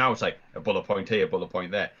 Whereas now it's like a bullet point here, a bullet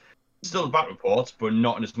point there. Still the battle reports, but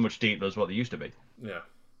not in as much detail as what they used to be. Yeah.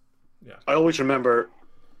 I always remember.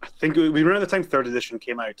 I think we around the time 3rd edition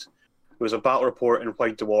came out. There was a battle report in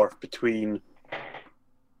White Dwarf between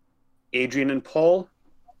Adrian and Paul.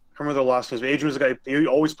 I remember the last names. Adrian was the guy who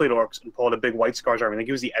always played orcs, and Paul had a big White Scars army. I think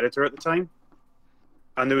he was the editor at the time.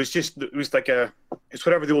 And it's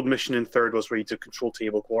whatever the old mission in 3rd was, where you to control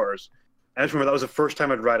table quarters. And I just remember that was the first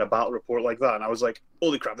time I'd read a battle report like that, and I was like,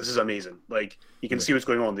 holy crap, this is amazing. Like, you can see what's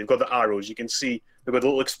going on. They've got the arrows, you can see they've got the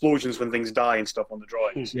little explosions when things die and stuff on the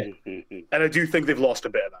drawings. And I do think they've lost a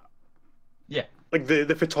bit of that. Yeah. Like,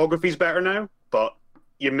 the photography's better now, but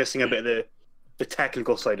you're missing a bit of the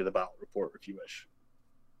technical side of the battle report, if you wish.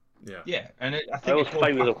 Yeah, and I think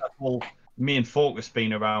the whole main focus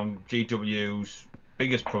being around GW's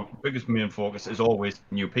biggest main focus is always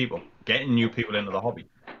new people, getting new people into the hobby.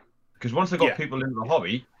 Because once they've got people into the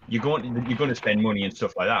hobby, you're going to spend money and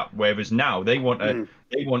stuff like that. Whereas now they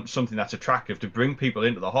want something that's attractive to bring people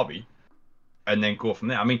into the hobby, and then go from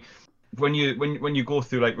there. I mean, when you go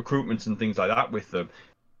through like recruitments and things like that with them,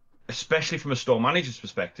 especially from a store manager's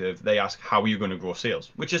perspective, they ask how are you going to grow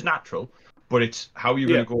sales, which is natural, but it's how are you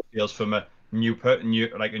going to grow sales from a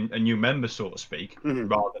new member, so to speak,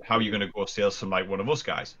 rather than how you're going to grow sales from like one of us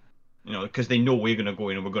guys, because they know we're going to go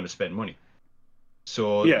in and we're going to spend money.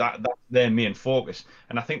 So that's their main focus,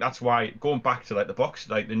 and I think that's why going back to like the box,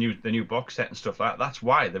 like the new box set and stuff like that, that's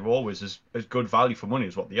why they're always as good value for money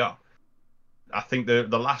as what they are. I think the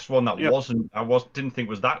last one that didn't think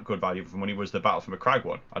was that good value for money was the Battle for McCrag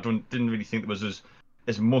one. I didn't really think there was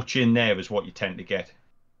as much in there as what you tend to get,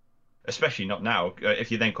 especially not now.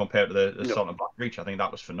 If you then compare it to the Salt and Black Reach, I think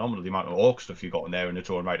that was phenomenal. The amount of orc stuff you got in there in its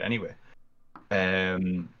own right, anyway.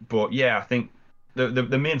 But yeah, I think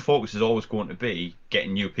the main focus is always going to be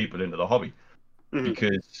getting new people into the hobby,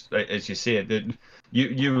 because as you say,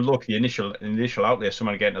 you look the initial outlay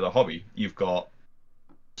someone to get into the hobby, you've got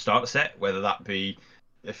starter set, whether that be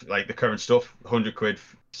if like the current stuff, 100 quid,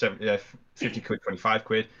 50 quid, 25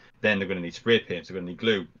 quid, then they're going to need spray paints, they're going to need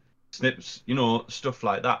glue, snips, stuff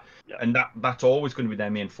like that. And that's always going to be their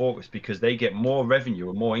main focus, because they get more revenue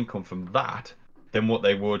and more income from that than what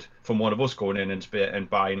they would from one of us going in and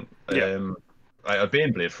buying a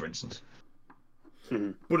Baneblade, for instance.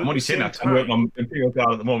 But I'm only saying that I'm working on Imperial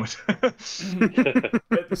Guard at the moment.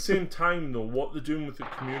 At the same time, though, what they're doing with the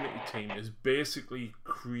community team is basically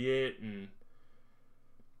creating,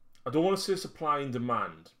 I don't want to say supply and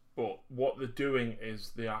demand, but what they're doing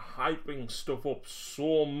is they are hyping stuff up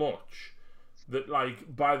so much that,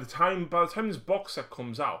 like, by the time this box set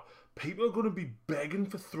comes out, people are going to be begging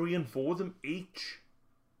for 3 and 4 of them each.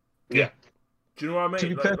 Yeah. Do you know what I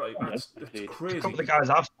mean? That's crazy. A couple of the guys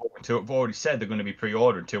I've spoken to have already said they're going to be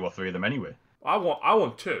pre-ordering 2 or 3 of them anyway. I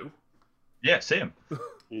want 2. Yeah, same.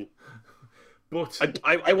 But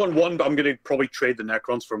I want 1, but I'm going to probably trade the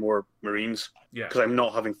Necrons for more Marines. Yeah. Because I'm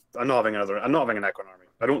not having a Necron army.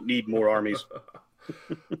 I don't need more armies.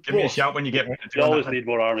 Give me a shout when you get. You always need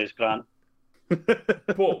more armies, Grant.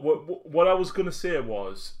 But what I was going to say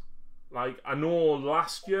was, like, I know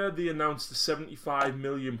last year they announced the 75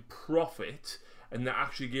 million profit, and they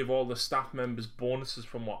actually gave all the staff members bonuses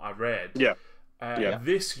from what I read.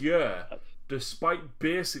 This year, despite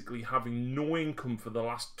basically having no income for the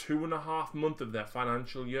last 2.5 months of their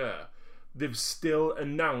financial year, they've still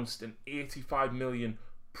announced an 85 million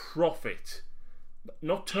profit.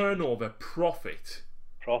 Not turnover, profit.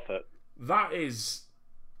 Profit. That is...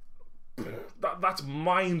 That's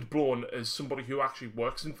mind-blowing as somebody who actually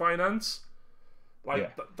works in finance.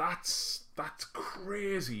 Like, that's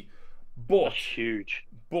crazy. But that's huge.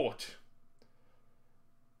 But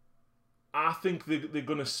I think they're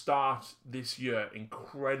going to start this year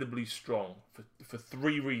incredibly strong for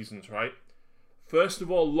 3 reasons, right? First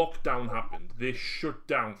of all, lockdown happened. They shut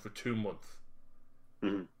down for 2 months.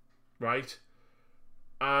 Right?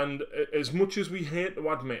 And as much as we hate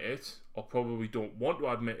to admit it, or probably don't want to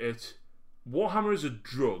admit it, Warhammer is a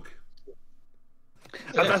drug.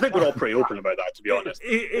 I think we're all pretty open about that, to be honest.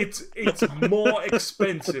 It's more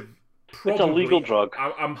expensive. Probably, it's a legal drug.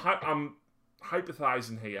 I'm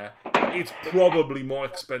hypothesizing here. It's probably more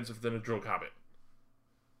expensive than a drug habit.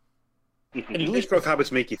 And least rock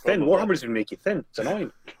habits make you thin. Warhammer doesn't make you thin. It's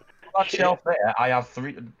annoying. That shelf there, I have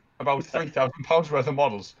about £3,000 worth of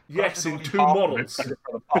models. Yes, in 2 models.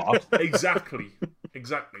 Exactly.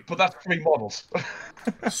 But that's 3 models.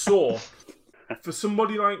 So, for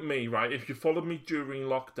somebody like me, right, if you followed me during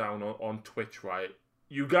lockdown on Twitch, right,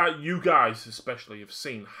 you guys especially have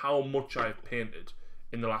seen how much I've painted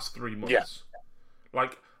in the last 3 months. Yeah.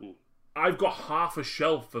 Like, I've got half a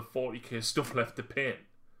shelf of 40k stuff left to paint.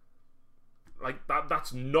 Like,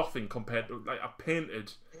 that's nothing compared to, like, I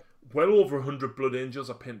painted well over 100 Blood Angels,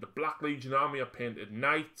 I painted the Black Legion Army, I painted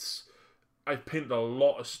Knights, I painted a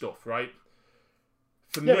lot of stuff, right?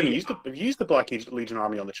 For me, have you used the Black Legion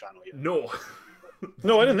Army on the channel yet? No.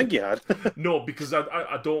 No, I didn't think you had. No, because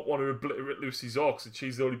I don't want to obliterate Lucy's Orcs, and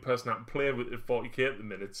she's the only person I can play with at 40k at the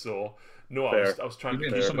minute, so no, I was trying to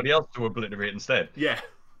do somebody else to obliterate instead. Yeah.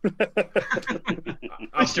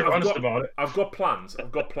 I've got plans.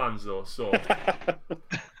 I've got plans though. So,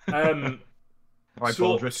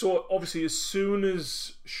 so obviously, as soon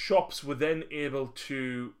as shops were then able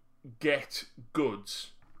to get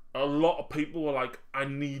goods, a lot of people were like, "I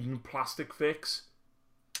need my plastic fix."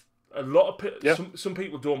 A lot of some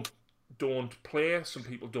people don't play. Some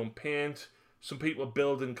people don't paint. Some people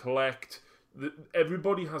build and collect.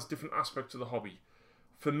 Everybody has different aspects of the hobby.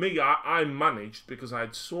 For me, I managed because I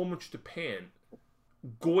had so much to paint.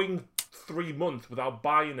 Going 3 months without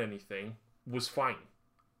buying anything was fine.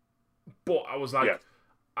 But I was like,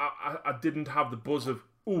 I didn't have the buzz of,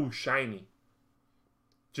 ooh, shiny.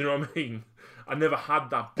 Do you know what I mean? I never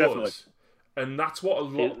had that buzz. Definitely. And that's what a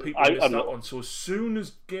lot of people missed out on. So as soon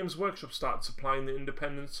as Games Workshop started supplying the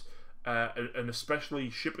independents, and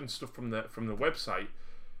especially shipping stuff from the website,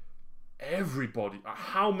 everybody,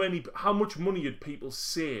 how much money had people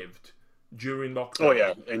saved during lockdown? Oh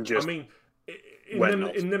yeah, and just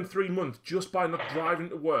in them 3 months, just by not driving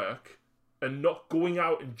to work and not going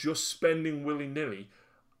out and just spending willy-nilly.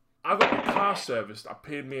 I got my car serviced. I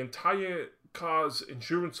paid my entire car's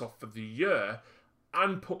insurance off for the year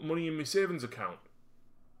and put money in my savings account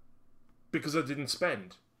because I didn't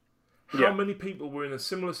spend. How many people were in a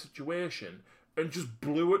similar situation and just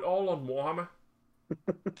blew it all on Warhammer?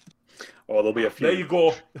 Oh, there'll be a few. There you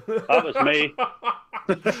go. That was me.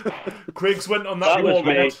 Craig's went on that. That was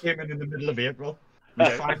me. Came in the middle of April. My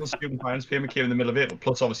final student finance payment came in the middle of April.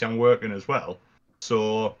 Plus, obviously, I'm working as well.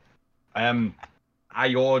 So,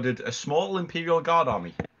 I ordered a small Imperial Guard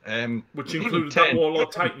army, which included that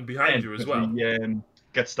Warlord Titan behind you as well. The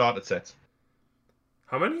get started set.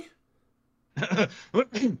 How many?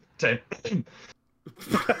 10.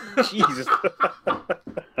 Jesus.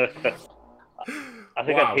 I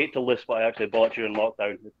think I'd hate to list what I actually bought during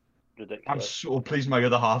lockdown. It's ridiculous. I'm so pleased my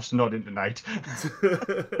other half's not in tonight.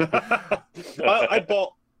 I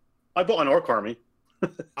bought an Orc army.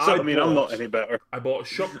 I'm not any better. I bought a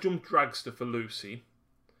Shock Jump Dragster for Lucy,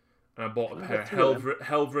 and I bought a pair of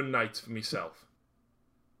Helverin Knights for myself.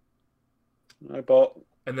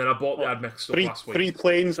 And then I bought the Admech stuff last week. 3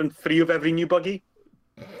 planes and 3 of every new buggy.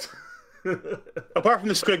 Apart from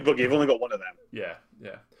the Squig buggy, I've only got 1 of them. Yeah.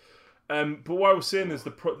 But what I was saying is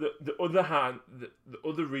the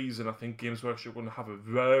other reason I think Games Workshop are going to have a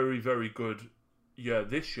very, very good year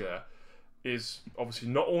this year is obviously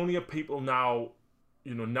not only are people now,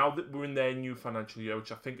 now that we're in their new financial year,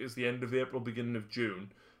 which I think is the end of April, beginning of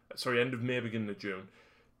June. End of May, beginning of June.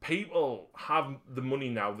 People have the money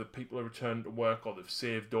now that people are returning to work, or they've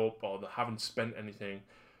saved up, or they haven't spent anything.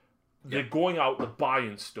 They're going out, they're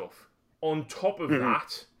buying stuff. On top of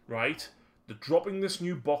that, right, they're dropping this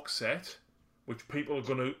new box set, which people are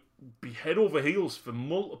going to be head over heels for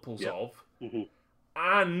multiples of,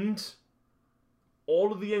 and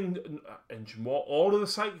all of the engine war, all of the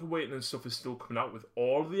Psychic Awakening stuff is still coming out with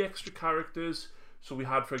all of the extra characters. So we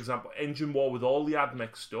had, for example, Engine War with all the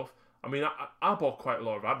Admech stuff. I mean, I bought quite a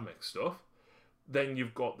lot of Admech stuff. Then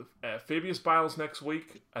you've got the Fabius Biles next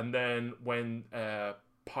week, and then when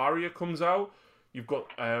Paria comes out, you've got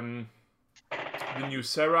the new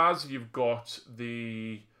Seraz, you've got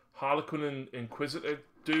the Harlequin and Inquisitor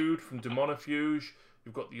dude from Demonifuge,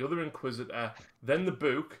 you've got the other Inquisitor, then the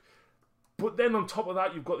Book, but then on top of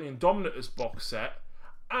that, you've got the Indominatus box set,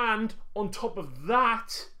 and on top of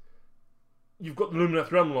that, you've got the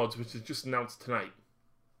Lumineth Realm Lords, which is just announced tonight.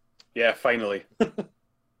 Yeah, finally.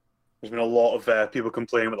 There's been a lot of people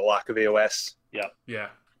complaining about the lack of AOS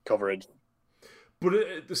coverage. But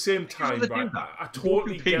at the same time, right, I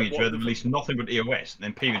totally get periods where they release nothing but AOS, and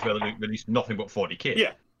then periods where they release nothing but 40k.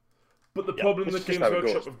 Yeah. But the problem that Games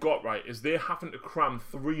Workshop have got, right, is they're having to cram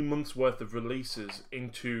 3 months worth of releases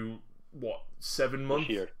into, 7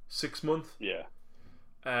 months? 6 months? Yeah.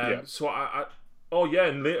 So Oh yeah,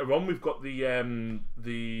 and later on we've got the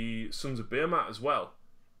Sons of Behemat as well.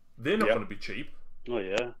 They're not going to be cheap. Oh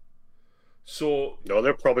yeah. So no,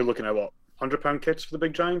 they're probably looking at what, £100 kits for the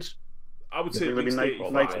big giants. I would say at least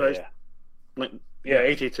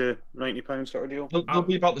 80 to £90 sort of deal. They'll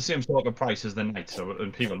be about the same sort of price as the Knights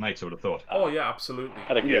and People Knights, I would have thought. Oh yeah, absolutely.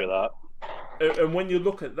 I'd agree with that. And when you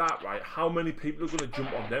look at that, right, how many people are going to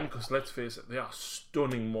jump on them? Because let's face it, they are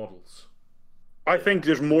stunning models. I think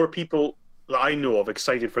there's more people that I know of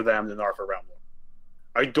excited for them than there are for Realm Lords.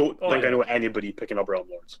 I don't think I know anybody picking up Realm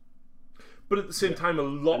Lords. But at the same time, a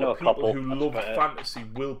lot of people who love fantasy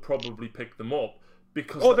will probably pick them up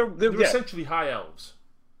because they're essentially high elves.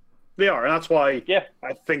 They are, and that's why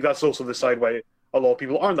I think that's also the side why a lot of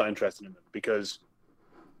people aren't that interested in them, because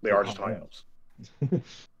they are just high elves.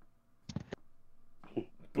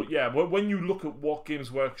 But yeah, when you look at what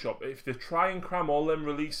Games Workshop, if they try and cram all them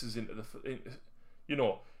releases into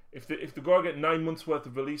if they go and get 9 months worth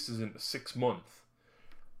of releases into 6 months,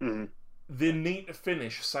 they need to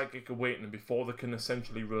finish Psychic Awakening before they can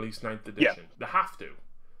essentially release 9th edition. Yeah. They have to,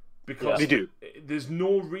 because they do. There's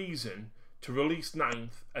no reason to release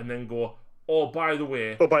 9th and then go, oh, by the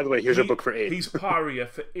way, here's a book for 8th. He's Paria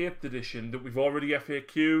for 8th edition that we've already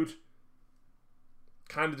FAQ'd.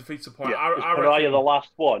 Kind of defeats the point. Yeah. Is Paria the last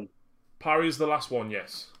one? Paria's the last one,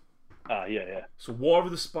 yes. Yeah. So War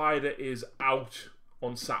of the Spider is out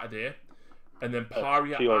on Saturday, and then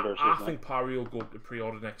Paria. I think Paria will go up to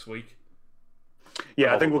pre-order next week.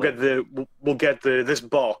 Yeah, I think we'll get this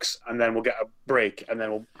box, and then we'll get a break, and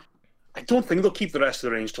then I don't think they'll keep the rest of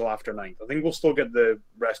the range till after 9th. I think we'll still get the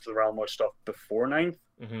rest of the Realm Lord stuff before 9th.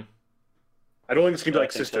 Mm-hmm. I don't think it's going to be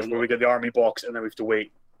like Sisters, where we get the army box, and then we have to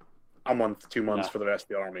wait a month, 2 months for the rest of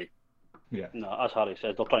the army. Yeah. No, as Harry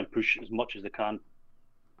says, they'll try and push as much as they can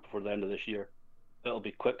before the end of this year. It'll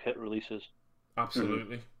be quick hit releases.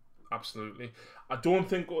 Absolutely. Absolutely. I don't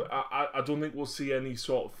think we'll see any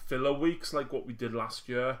sort of filler weeks like what we did last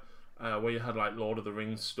year, where you had like Lord of the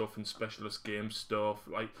Rings stuff and specialist game stuff.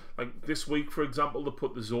 Like this week, for example, they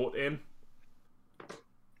put the Zort in.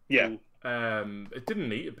 Yeah. It didn't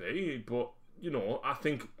need to be, but I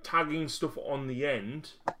think tagging stuff on the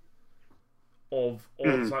end of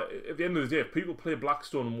like, at the end of the day, if people play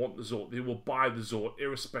Blackstone and want the Zort, they will buy the Zort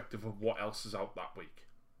irrespective of what else is out that week.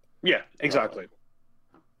 Yeah, exactly.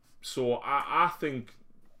 So I think,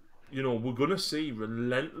 we're going to see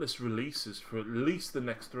relentless releases for at least the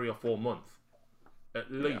next 3 or 4 months.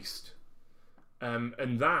 At least.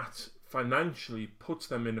 And that financially puts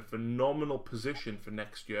them in a phenomenal position for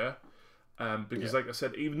next year. Because like I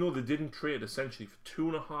said, even though they didn't trade essentially for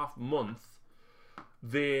 2.5 months,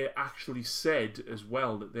 they actually said as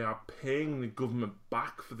well that they are paying the government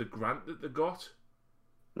back for the grant that they got.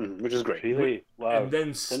 Which is great. Really? Wow. And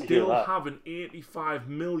then still have an 85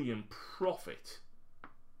 million profit.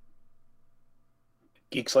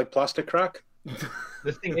 Geeks like plastic crack.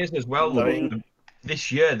 The thing is as well, though,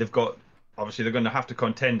 this year they're going to have to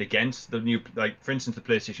contend against the new, like for instance, the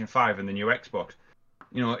PlayStation 5 and the new Xbox.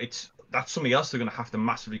 That's something else they're going to have to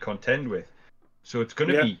massively contend with. So it's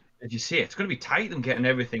going to be, as you say, it's going to be tight them getting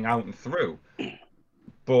everything out and through.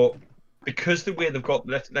 But because the way they've got,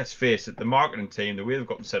 let's face it, the marketing team, the way they've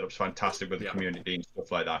got them set up is fantastic with the community and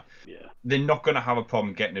stuff like that. Yeah. They're not going to have a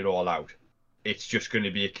problem getting it all out. It's just going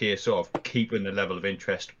to be a case of keeping the level of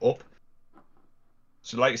interest up.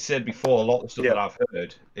 So like I said before, a lot of the stuff that I've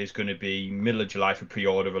heard is going to be middle of July for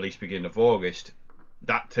pre-order, release beginning of August.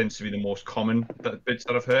 That tends to be the most common bits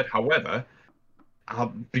that I've heard. However,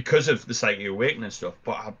 because of the Psychic Awakening and stuff,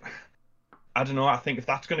 but I don't know. I think if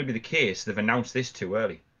that's going to be the case, they've announced this too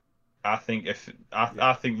early. I think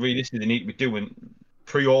realistically they need to be doing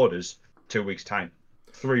pre-orders 2 weeks time,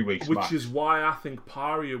 3 weeks. Which is why I think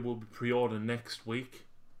Paria will be pre-ordered next week.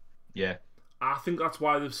 Yeah. I think that's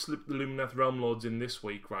why they've slipped the Lumineth Realm Lords in this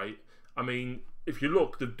week, right? I mean, if you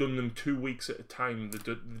look, they've done them 2 weeks at a time.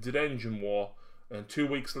 They did Engine War, and 2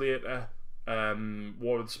 weeks later,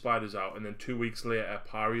 War of the Spiders out, and then 2 weeks later,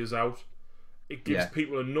 Paria's out. It gives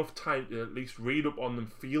people enough time to at least read up on them,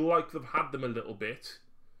 feel like they've had them a little bit,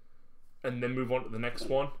 and then move on to the next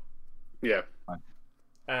one. Yeah.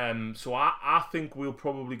 So I think we'll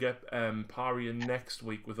probably get Paria next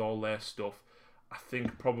week with all their stuff. I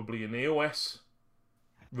think probably an AOS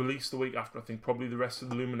release the week after. I think probably the rest of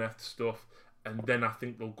the Lumineth stuff, and then I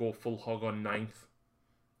think they'll go full hog on 9th.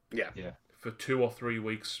 Yeah. For 2 or 3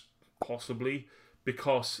 weeks, possibly,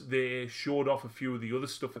 because they showed off a few of the other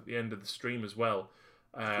stuff at the end of the stream as well.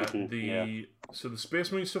 So the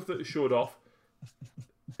Space Marine stuff that they showed off,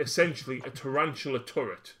 essentially a tarantula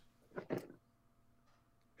turret.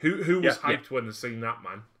 Who was hyped when they seen that,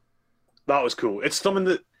 man? That was cool. It's something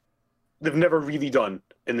that they've never really done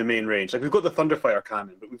in the main range. Like we've got the Thunderfire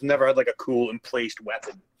cannon, but we've never had like a cool emplaced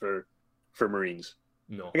weapon for Marines.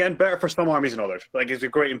 No. Again, better for some armies than others. Like it's a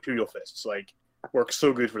great Imperial Fists. Like works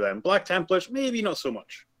so good for them. Black Templars, maybe not so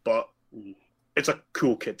much, but it's a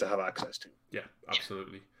cool kit to have access to. Yeah,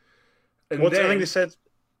 absolutely. And I think they said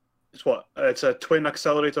it's what? It's a twin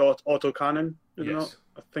accelerator auto cannon. Yes.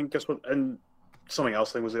 I think that's what, and something else.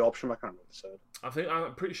 I think was the option. I can't remember what they said.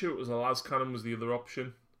 I'm pretty sure it was a las cannon was the other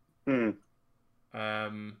option. Hmm.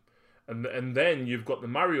 And then you've got the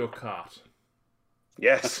Mario Kart.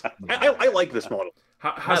 Yes, I like this model.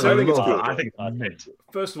 I think it's cool. I think it's mint.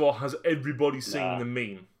 First of all, has everybody seen the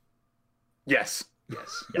meme? Yes.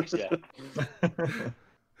 Yes. Yeah.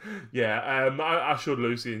 Yeah. I showed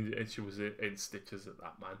Lucy, and she was in stitches at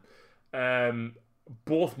that, man.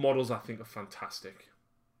 Both models, I think, are fantastic.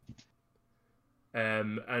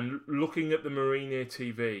 And looking at the Marine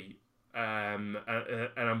ATV, and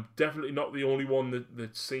I'm definitely not the only one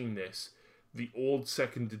that's seen this. The old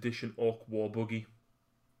 2nd edition Orc War Buggy.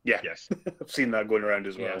 Yeah, yes, I've seen that going around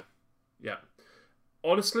as well. Yeah.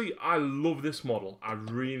 Honestly, I love this model. I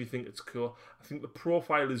really think it's cool. I think the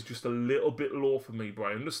profile is just a little bit low for me, but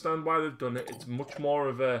I understand why they've done it. It's much more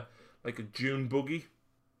of a dune buggy.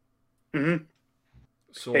 Mm-hmm.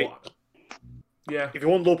 So, hey, yeah. If you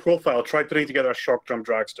want low profile, try putting together a Shark Drum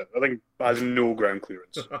Dragster. I think it has no ground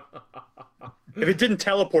clearance. If it didn't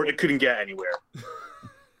teleport, it couldn't get anywhere.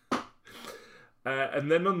 And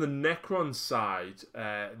then on the Necron side,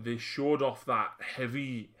 they showed off that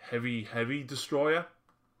heavy destroyer.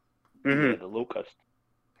 Mm-hmm. Yeah, the Locust.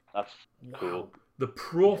 That's cool. The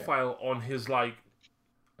profile on his, I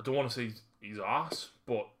don't want to say his arse,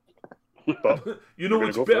 but you know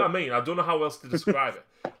which bit I mean. I don't know how else to describe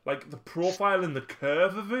it. Like the profile and the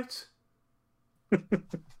curve of it.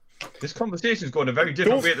 This conversation is going a very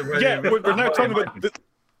different way than we're now talking about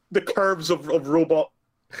the curves of robot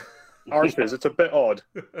arches. It's a bit odd.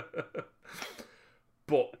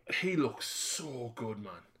 But he looks so good,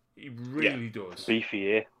 man. He really does.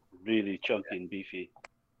 Beefy, eh? Really chunky and beefy.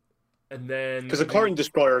 And then... Because the current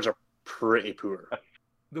destroyers are pretty poor.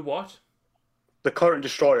 The what? The current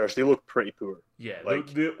destroyers, they look pretty poor. Yeah,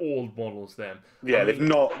 the old models then. Yeah, they've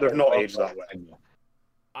not aged that way.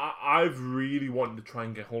 I've really wanted to try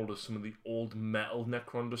and get hold of some of the old metal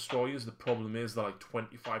Necron destroyers. The problem is they're like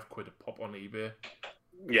 25 quid a pop on eBay.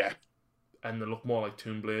 Yeah. And they look more like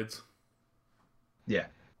Tomb Blades. Yeah.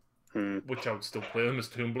 Which I would still play them as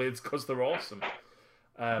Tomb Blades because they're awesome.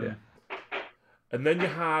 And then you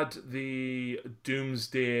had the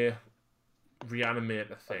Doomsday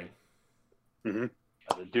Reanimator thing. Mm-hmm.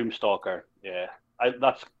 The Doomstalker, yeah.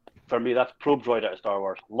 That's Probe Droid out of Star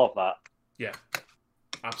Wars. Love that. Yeah,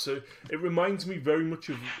 absolutely. It reminds me very much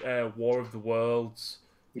of War of the Worlds.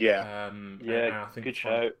 Yeah. I think good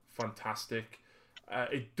shout. Fantastic.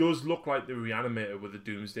 It does look like the Reanimator with the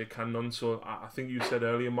Doomsday Cannon, so I think you said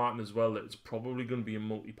earlier, Martin, as well, that it's probably going to be a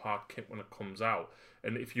multi-part kit when it comes out.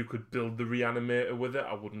 And if you could build the Reanimator with it,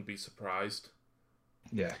 I wouldn't be surprised.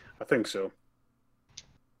 Yeah. I think so.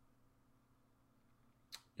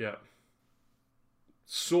 Yeah.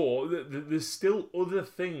 So, there's still other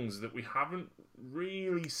things that we haven't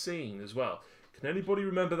really seen as well. Can anybody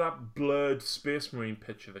remember that blurred Space Marine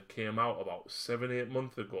picture that came out about 7-8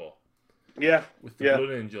 months ago? Yeah. With the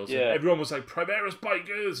Blood Angels. Yeah. And everyone was like, Primaris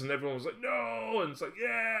Bikers! And everyone was like, no! And it's like,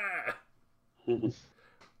 yeah!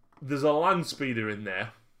 There's a land speeder in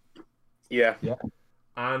there. Yeah.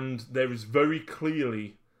 And there is very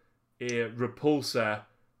clearly a repulsor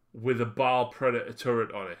with a Baal Predator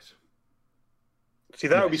turret on it. See,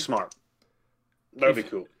 that would be smart. That would be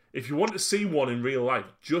cool. If you want to see one in real life,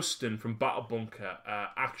 Justin from Battle Bunker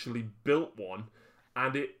actually built one,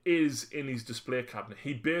 and it is in his display cabinet.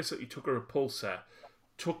 He basically took a repulsor,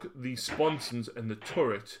 took the sponsons and the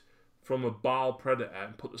turret from a Baal Predator,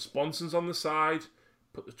 and put the sponsons on the side,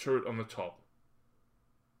 put the turret on the top.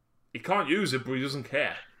 He can't use it, but he doesn't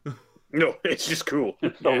care. No, it's just cool.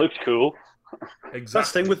 It looks cool. Exactly.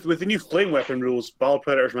 That's the thing with the new flame weapon rules. Baal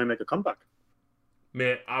Predators might make a comeback.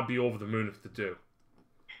 Mate, I'd be over the moon if they do.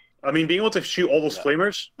 I mean, being able to shoot all those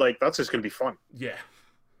flamers, that's just going to be fun. Yeah.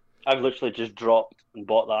 I've literally just dropped and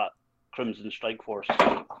bought that Crimson Strike Force as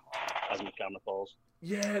my camera falls.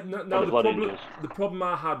 Yeah, now the problem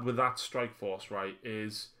I had with that Strike Force, right,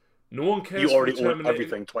 is no one cares You already for the own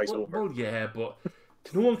everything twice over. Well, yeah, but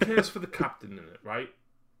no one cares for the captain in it, right?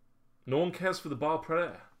 No one cares for the Baal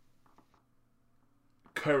Predator.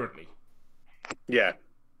 Currently. Yeah.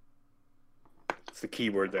 It's the key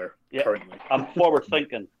word there. Yeah. Currently. I'm forward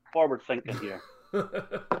thinking here.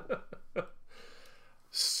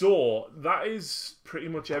 So, that is pretty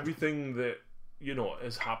much everything that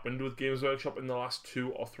has happened with Games Workshop in the last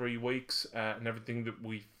 2 or 3 weeks, and everything that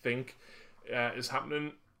we think is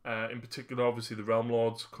happening. In particular, obviously, the Realm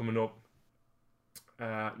Lords coming up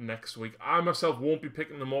next week. I myself won't be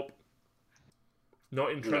picking them up.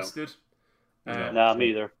 Not interested. No. Nah,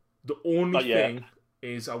 me either. The only thing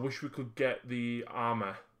is, I wish we could get the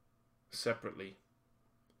armor separately.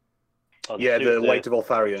 The Light of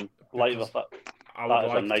Altharion. Light of Altharion. That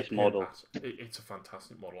is a nice model. It's a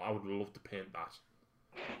fantastic model. I would love to paint that.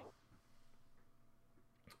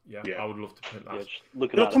 Yeah, I would love to paint that.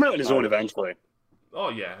 It'll come out on his own eventually. Oh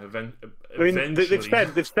yeah, eventually. I mean,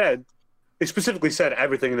 they specifically said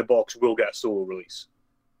everything in the box will get a solo release.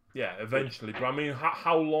 Yeah, eventually. But I mean,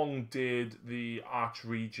 how long did the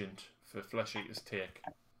Archregent for Flesh Eaters take?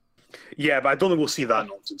 Yeah, but I don't think we'll see that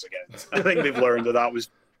nonsense again. I think they've learned that was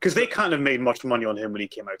because they can't have made much money on him when he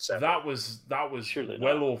came out. That was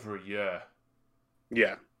well over a year.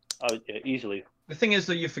 Yeah. Easily. The thing is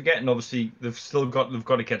that you're forgetting. Obviously, they've got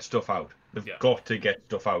to get stuff out. They've got to get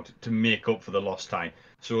stuff out to make up for the lost time.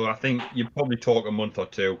 So I think you'd probably talk a month or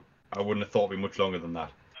two. I wouldn't have thought it'd be much longer than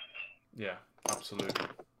that. Yeah, absolutely.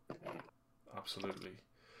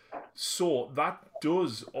 So that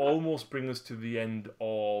does almost bring us to the end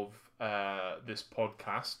of this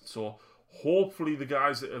podcast. So hopefully the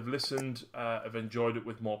guys that have listened have enjoyed it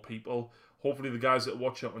with more people. Hopefully the guys that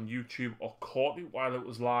watch it on YouTube or caught it while it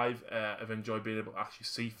was live have enjoyed being able to actually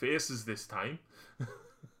see faces this time.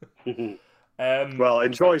 Well,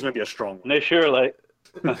 enjoy is maybe a strong one. No, surely.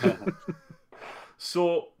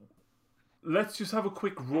 So let's just have a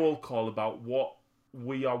quick roll call about what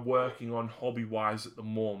we are working on hobby-wise at the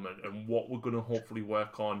moment and what we're going to hopefully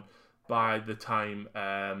work on by the time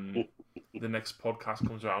the next podcast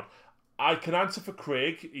comes around. I can answer for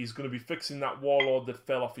Craig. He's going to be fixing that warlord that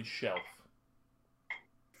fell off his shelf.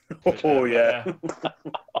 Oh, yeah.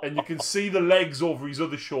 And you can see the legs over his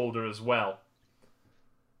other shoulder as well.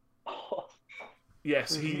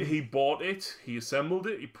 Yes, he bought it, he assembled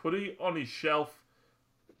it, he put it on his shelf,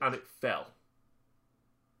 and it fell.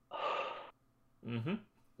 Mm-hmm.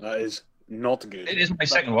 That is not good. It is my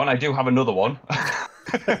second one. I do have another one.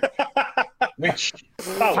 Which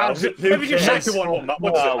maybe your second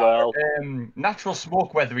one. Natural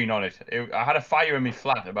smoke weathering on it. I had a fire in my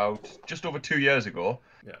flat about just over 2 years ago,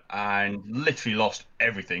 and literally lost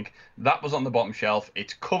everything. That was on the bottom shelf.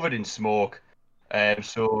 It's covered in smoke.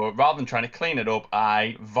 So rather than trying to clean it up,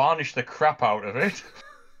 I varnished the crap out of it.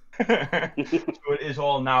 So it is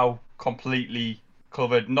all now completely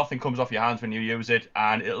covered. Nothing comes off your hands when you use it,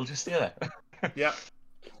 and it'll just stay there. Yeah.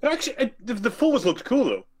 Actually, the photos looked cool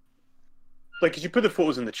though. Like, cause you put the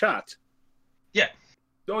photos in the chat. Yeah.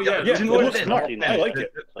 Oh yeah. Yeah. It looks smart. I like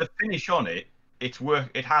it. The finish on it,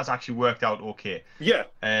 it has actually worked out okay. Yeah.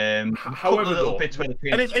 However, little bits where the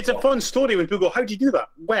paint and it's a fun story when people go, "How do you do that?"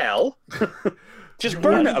 Well, just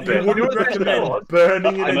burn it a bit. You would recommend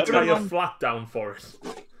burning an entire flat down for it.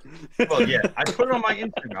 Well, yeah. I put it on my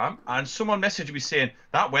Instagram, and someone messaged me saying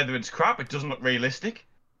that weathering's crap. It doesn't look realistic.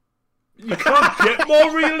 You can't get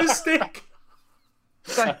more realistic.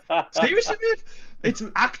 It's like, seriously, mate? It's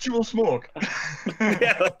actual smoke.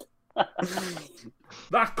 Yeah.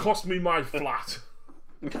 That cost me my flat.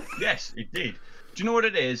 Yes, it did. Do you know what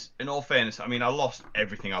it is? In all fairness, I mean, I lost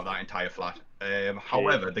everything out of that entire flat.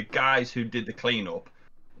 However, the guys who did the cleanup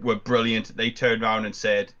were brilliant. They turned around and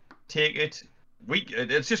said, "Take it.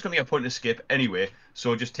 It's just going to get put in a skip anyway.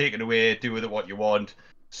 So just take it away. Do with it what you want."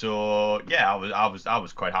 So yeah, I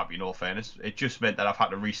was quite happy. In all fairness, it just meant that I've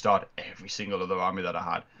had to restart every single other army that I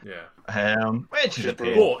had. Yeah. Which is a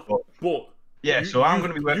pain. But yeah, so I'm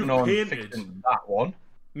going to be working on fixing that one.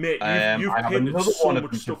 Mate, you've I have painted another so one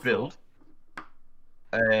much stuff. Build.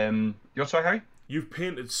 You're sorry, Harry? You've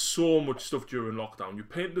painted so much stuff during lockdown. You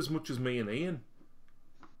painted as much as me and Ian.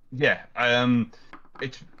 Yeah.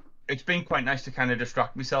 It's been quite nice to kind of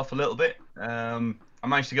distract myself a little bit. I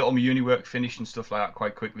managed to get all my uni work finished and stuff like that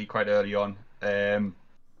quite quickly, quite early on.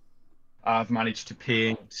 I've managed to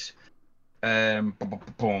paint.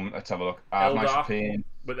 Let's have a look. I've managed to paint.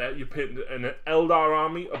 But you painted an Eldar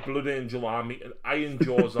army, a Blood Angel army, an Iron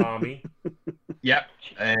Jaws army. Yep.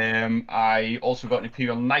 I also got an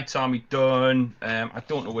Imperial Knights army done. I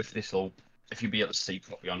don't know if you'll be able to see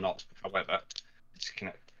properly or not. However,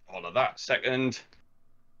 disconnect all of that. Second.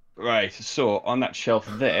 Right. So on that shelf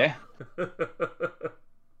there.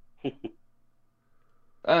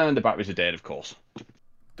 And the batteries are dead, of course.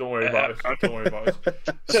 Don't worry about it. Don't worry about it.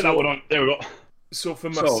 Set that one on. There we go. So for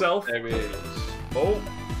myself, there it is. Oh,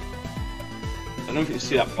 I don't know if you can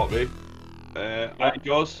see that properly. Iron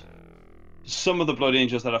Jaws. Some of the Blood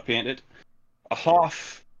Angels that I've painted. A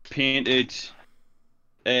half painted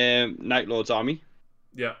Night Lord's army.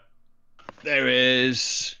 Yeah. There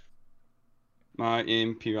is my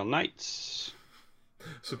Imperial Knights.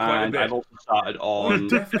 So quite a bit. I've also started on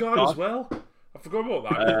Death Guard as well. I forgot about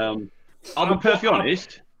that. I'll be perfectly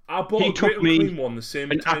honest. I bought a Great Unclean one the same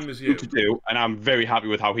time as you. To do, and I'm very happy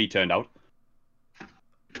with how he turned out.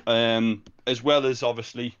 As well as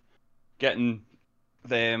obviously getting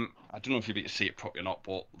them. I don't know if you'll be able to see it properly or not,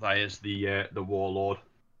 but that is the Warlord.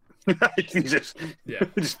 just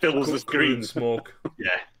fills the screen. Smoke.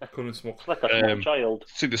 Yeah. Couldn't smoke. It's like a small child.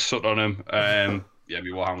 See the soot on him. Yeah, my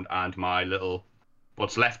Warhound and my little.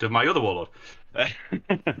 What's left of my other Warlord.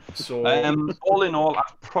 So all in all,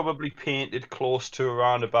 I've probably painted close to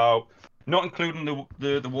around about, not including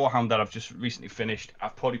the Warhound that I've just recently finished,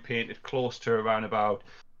 I've probably painted close to around about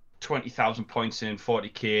 20,000 points in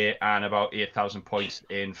 40k and about 8,000 points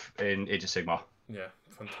in Age of Sigmar. Yeah,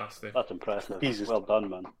 fantastic. That's impressive. Jesus. Well done,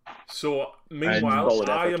 man. So meanwhile,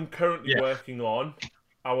 I am currently working on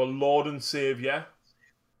our Lord and Saviour,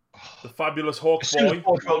 the fabulous Hawk Boy.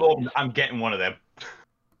 I'm getting one of them.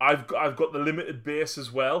 I've got the limited base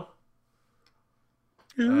as well.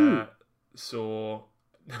 So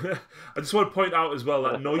I just want to point out as well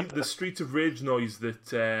that the Streets of Rage noise that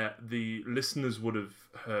the listeners would have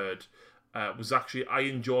heard was actually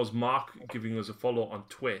Iron Jaws Mark giving us a follow on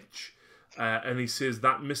Twitch, and he says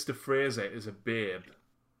that Mr. Fraser is a babe.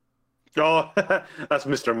 Oh, that's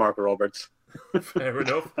Mr. Mark Roberts. Fair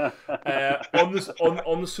enough. On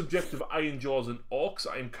the subject of Iron Jaws and Orcs,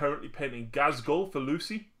 I am currently painting Gazgul for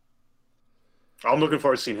Lucy. I'm looking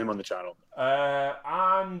forward to seeing him on the channel.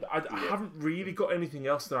 And I haven't really got anything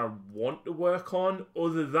else that I want to work on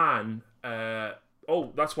other than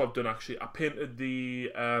that's what I've done actually. I painted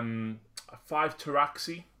the 5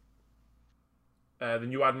 Taraxi, the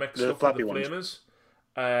new AdMech stuff for the Flamers,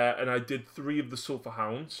 and I did 3 of the Sulphur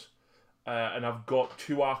Hounds. And I've got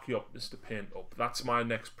 2 Archaeopters to paint up. That's my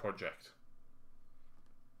next project.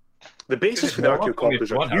 The bases for the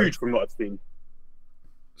Archaeopters are huge from what I've seen.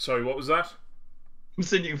 Sorry, what was that? I'm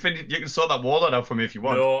saying you can sort that Warlord out for me if you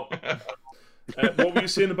want. No. What were you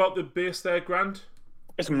saying about the base there, Grant?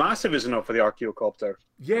 It's massive, isn't it, for the Archaeocopter?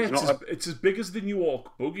 Yeah, it's as big as the new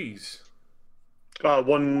Orc buggies.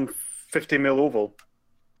 150 mil oval.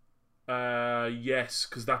 Yes,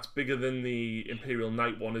 because that's bigger than the Imperial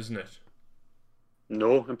Knight one, isn't it?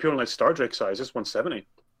 No, Imperial Knight Star Drake size is 170.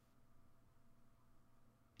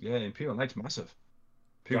 Yeah, Imperial Knight's massive.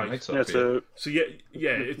 Right. Knight's So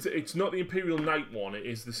it's not the Imperial Knight one. It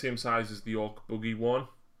is the same size as the Orc buggy one.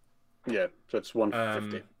 Yeah, so it's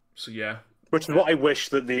 150. So yeah, which is what I wish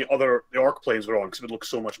that the Orc planes were on, because it would look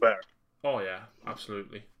so much better. Oh yeah,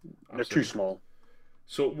 absolutely. They're too small.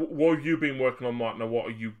 So what have you been working on, Martin, or what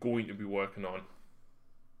are you going to be working on?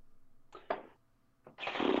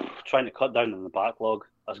 Trying to cut down on the backlog,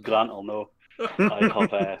 as Grant will know. I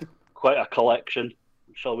have quite a collection,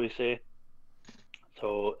 shall we say.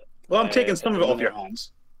 So, I'm taking some of it off your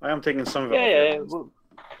hands. I am taking some of it off your hands.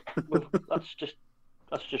 Well,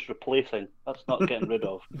 that's just replacing. That's not getting rid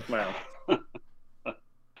of. Well.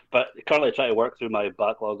 But currently trying to work through my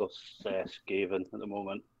backlog of Skaven at the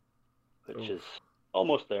moment, which is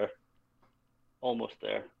almost there,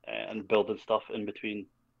 and building stuff in between,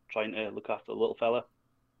 trying to look after the little fella.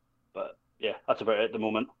 But yeah, that's about it at the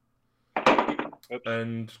moment. Oops.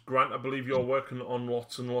 And Grant, I believe you're working on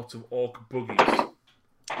lots and lots of Orc buggies.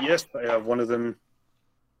 Yes, I have one of them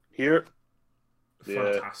here.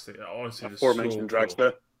 Fantastic! Honestly, the aforementioned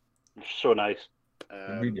Dragster. So nice.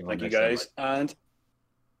 Thank you guys. And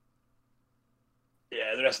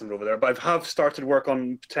yeah, the rest of them are over there. But I have started work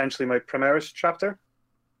on potentially my Primaris chapter.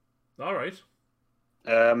 All right.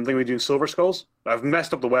 I'm thinking we're doing Silver Skulls. I've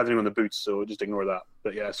messed up the weathering on the boots, so just ignore that.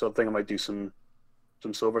 But yeah, so I think I might do some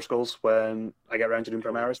Silver Skulls when I get around to doing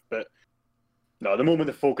Primaris. But no, at the moment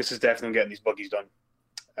the focus is definitely on getting these buggies done.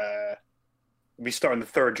 We'll be starting the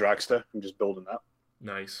 3rd Dragster. I'm just building that.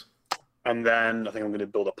 Nice. And then I think I'm going to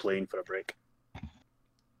build a plane for a break.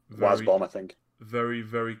 Wazbomb, I think. Very,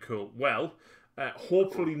 very cool. Well,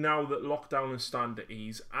 hopefully now that lockdown is starting to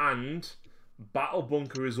ease and Battle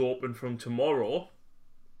Bunker is open from tomorrow.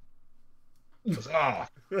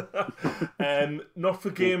 Not for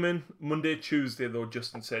gaming. Monday, Tuesday though.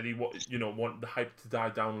 Justin said he wanted the hype to die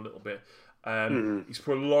down a little bit. He's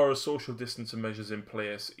put a lot of social distancing measures in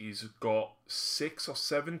place. He's got 6 or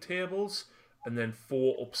 7 tables and then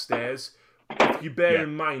 4 upstairs. If you bear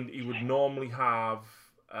in mind, he would normally have,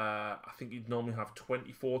 I think he'd normally have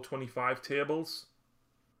 24, 25 tables,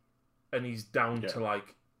 and he's down to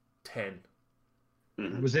like 10.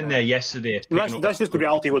 I was in there yesterday. That's just the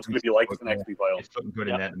reality of what's going to be like for the next week while. It's looking good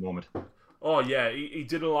in there at the moment. Oh yeah, he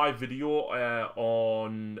did a live video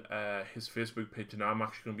on his Facebook page, and I'm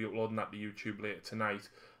actually going to be uploading that to YouTube later tonight.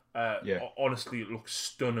 Honestly, it looks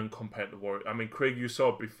stunning compared to Warrior. I mean, Craig, you saw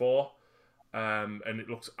it before, and it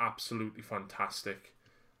looks absolutely fantastic.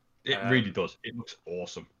 It really does. It looks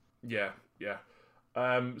awesome. Yeah.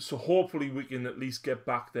 So hopefully we can at least get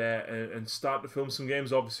back there and start to film some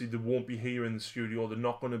games. Obviously, they won't be here in the studio. They're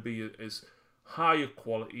not going to be as higher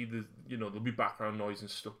quality. There'll be background noise and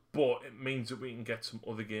stuff, but it means that we can get some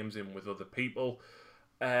other games in with other people.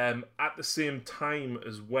 At the same time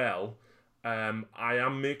as well, I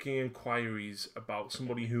am making inquiries about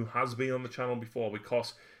somebody who has been on the channel before,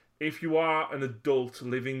 because if you are an adult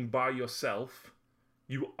living by yourself,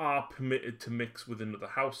 you are permitted to mix with another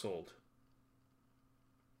household.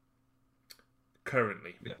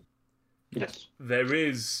 Currently. Yeah. Yes. There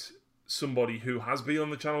is somebody who has been on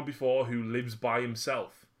the channel before who lives by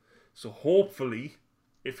himself. So hopefully,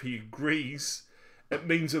 if he agrees, it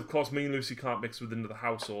means, of course, me and Lucy can't mix with another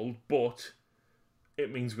household, but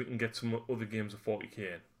it means we can get some other games of 40k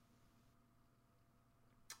in.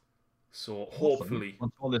 So hopefully,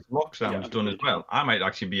 once all this lockdown's done as well, I might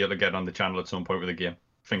actually be able to get on the channel at some point with a game.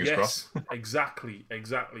 Fingers crossed. Exactly.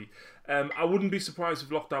 I wouldn't be surprised if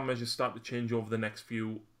lockdown measures start to change over the next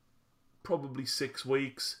probably 6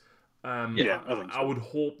 weeks. I think so. I would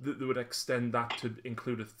hope that they would extend that to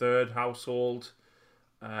include a third household,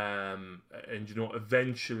 and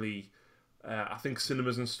eventually, I think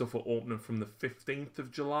cinemas and stuff are opening from the 15th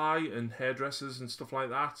of July, and hairdressers and stuff like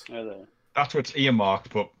that. That's what's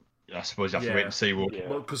earmarked, but I suppose you have to wait and see. Well,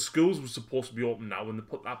 because schools were supposed to be open now, and they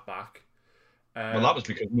put that back. Well, that was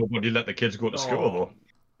because nobody let the kids go to school, though.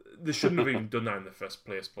 They shouldn't have even done that in the first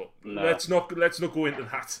place. But let's not go into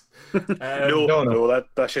that. No,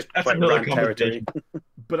 that's just quite rank territory.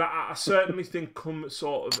 But I certainly think come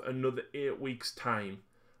sort of another 8 weeks' time,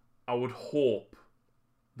 I would hope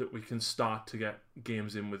that we can start to get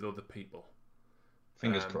games in with other people.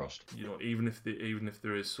 Fingers crossed. Even if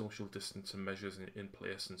there is social distancing measures in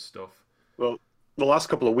place and stuff. Well, the last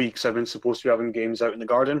couple of weeks I've been supposed to be having games out in the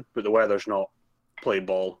garden, but the weather's not played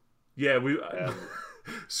ball. Yeah,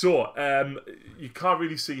 So, you can't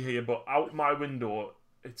really see here, but out my window,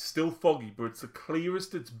 it's still foggy, but it's the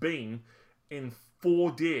clearest it's been in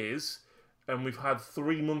 4 days, and we've had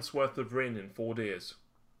 3 months worth of rain in 4 days.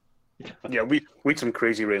 Yeah, we had some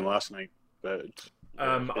crazy rain last night, but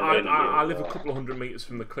I live a couple of 100 meters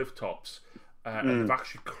from the cliff tops, and they've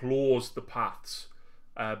actually closed the paths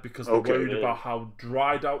because they're worried about how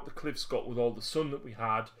dried out the cliffs got with all the sun that we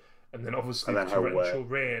had, and then obviously the torrential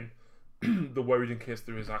rain. They're worried in case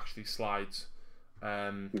there is actually slides.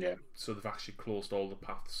 So they've actually closed all the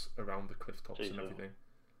paths around the cliff tops and everything.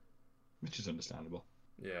 Which is understandable.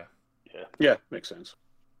 Yeah, makes sense.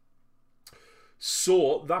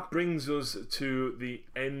 So that brings us to the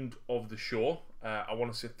end of the show. I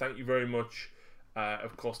want to say thank you very much,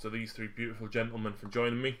 of course, to these 3 beautiful gentlemen for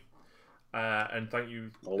joining me. And thank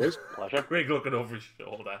you. Always. Pleasure. Greg looking over his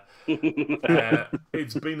shoulder.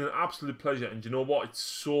 It's been an absolute pleasure. And you know what?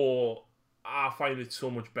 I find it so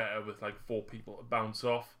much better with like 4 people to bounce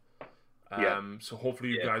off. So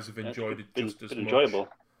hopefully you guys have enjoyed it just as much. Enjoyable.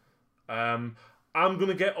 I'm going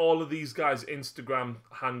to get all of these guys' Instagram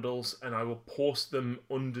handles and I will post them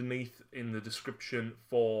underneath in the description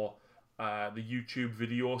for the YouTube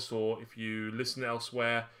video. So if you listen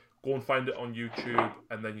elsewhere, go and find it on YouTube,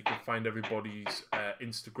 and then you can find everybody's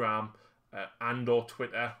Instagram and or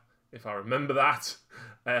Twitter, if I remember that,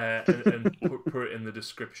 and put it in the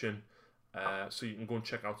description. So you can go and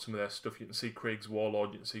check out some of their stuff. You can see Craig's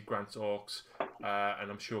Warlord, you can see Grant's Orcs,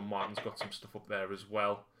 and I'm sure Martin's got some stuff up there as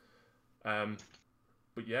well.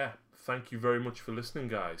 But yeah, thank you very much for listening,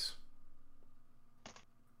 guys.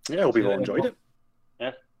 Yeah, I hope you've all enjoyed it.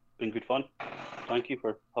 Yeah, been good fun. Thank you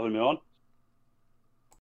for having me on.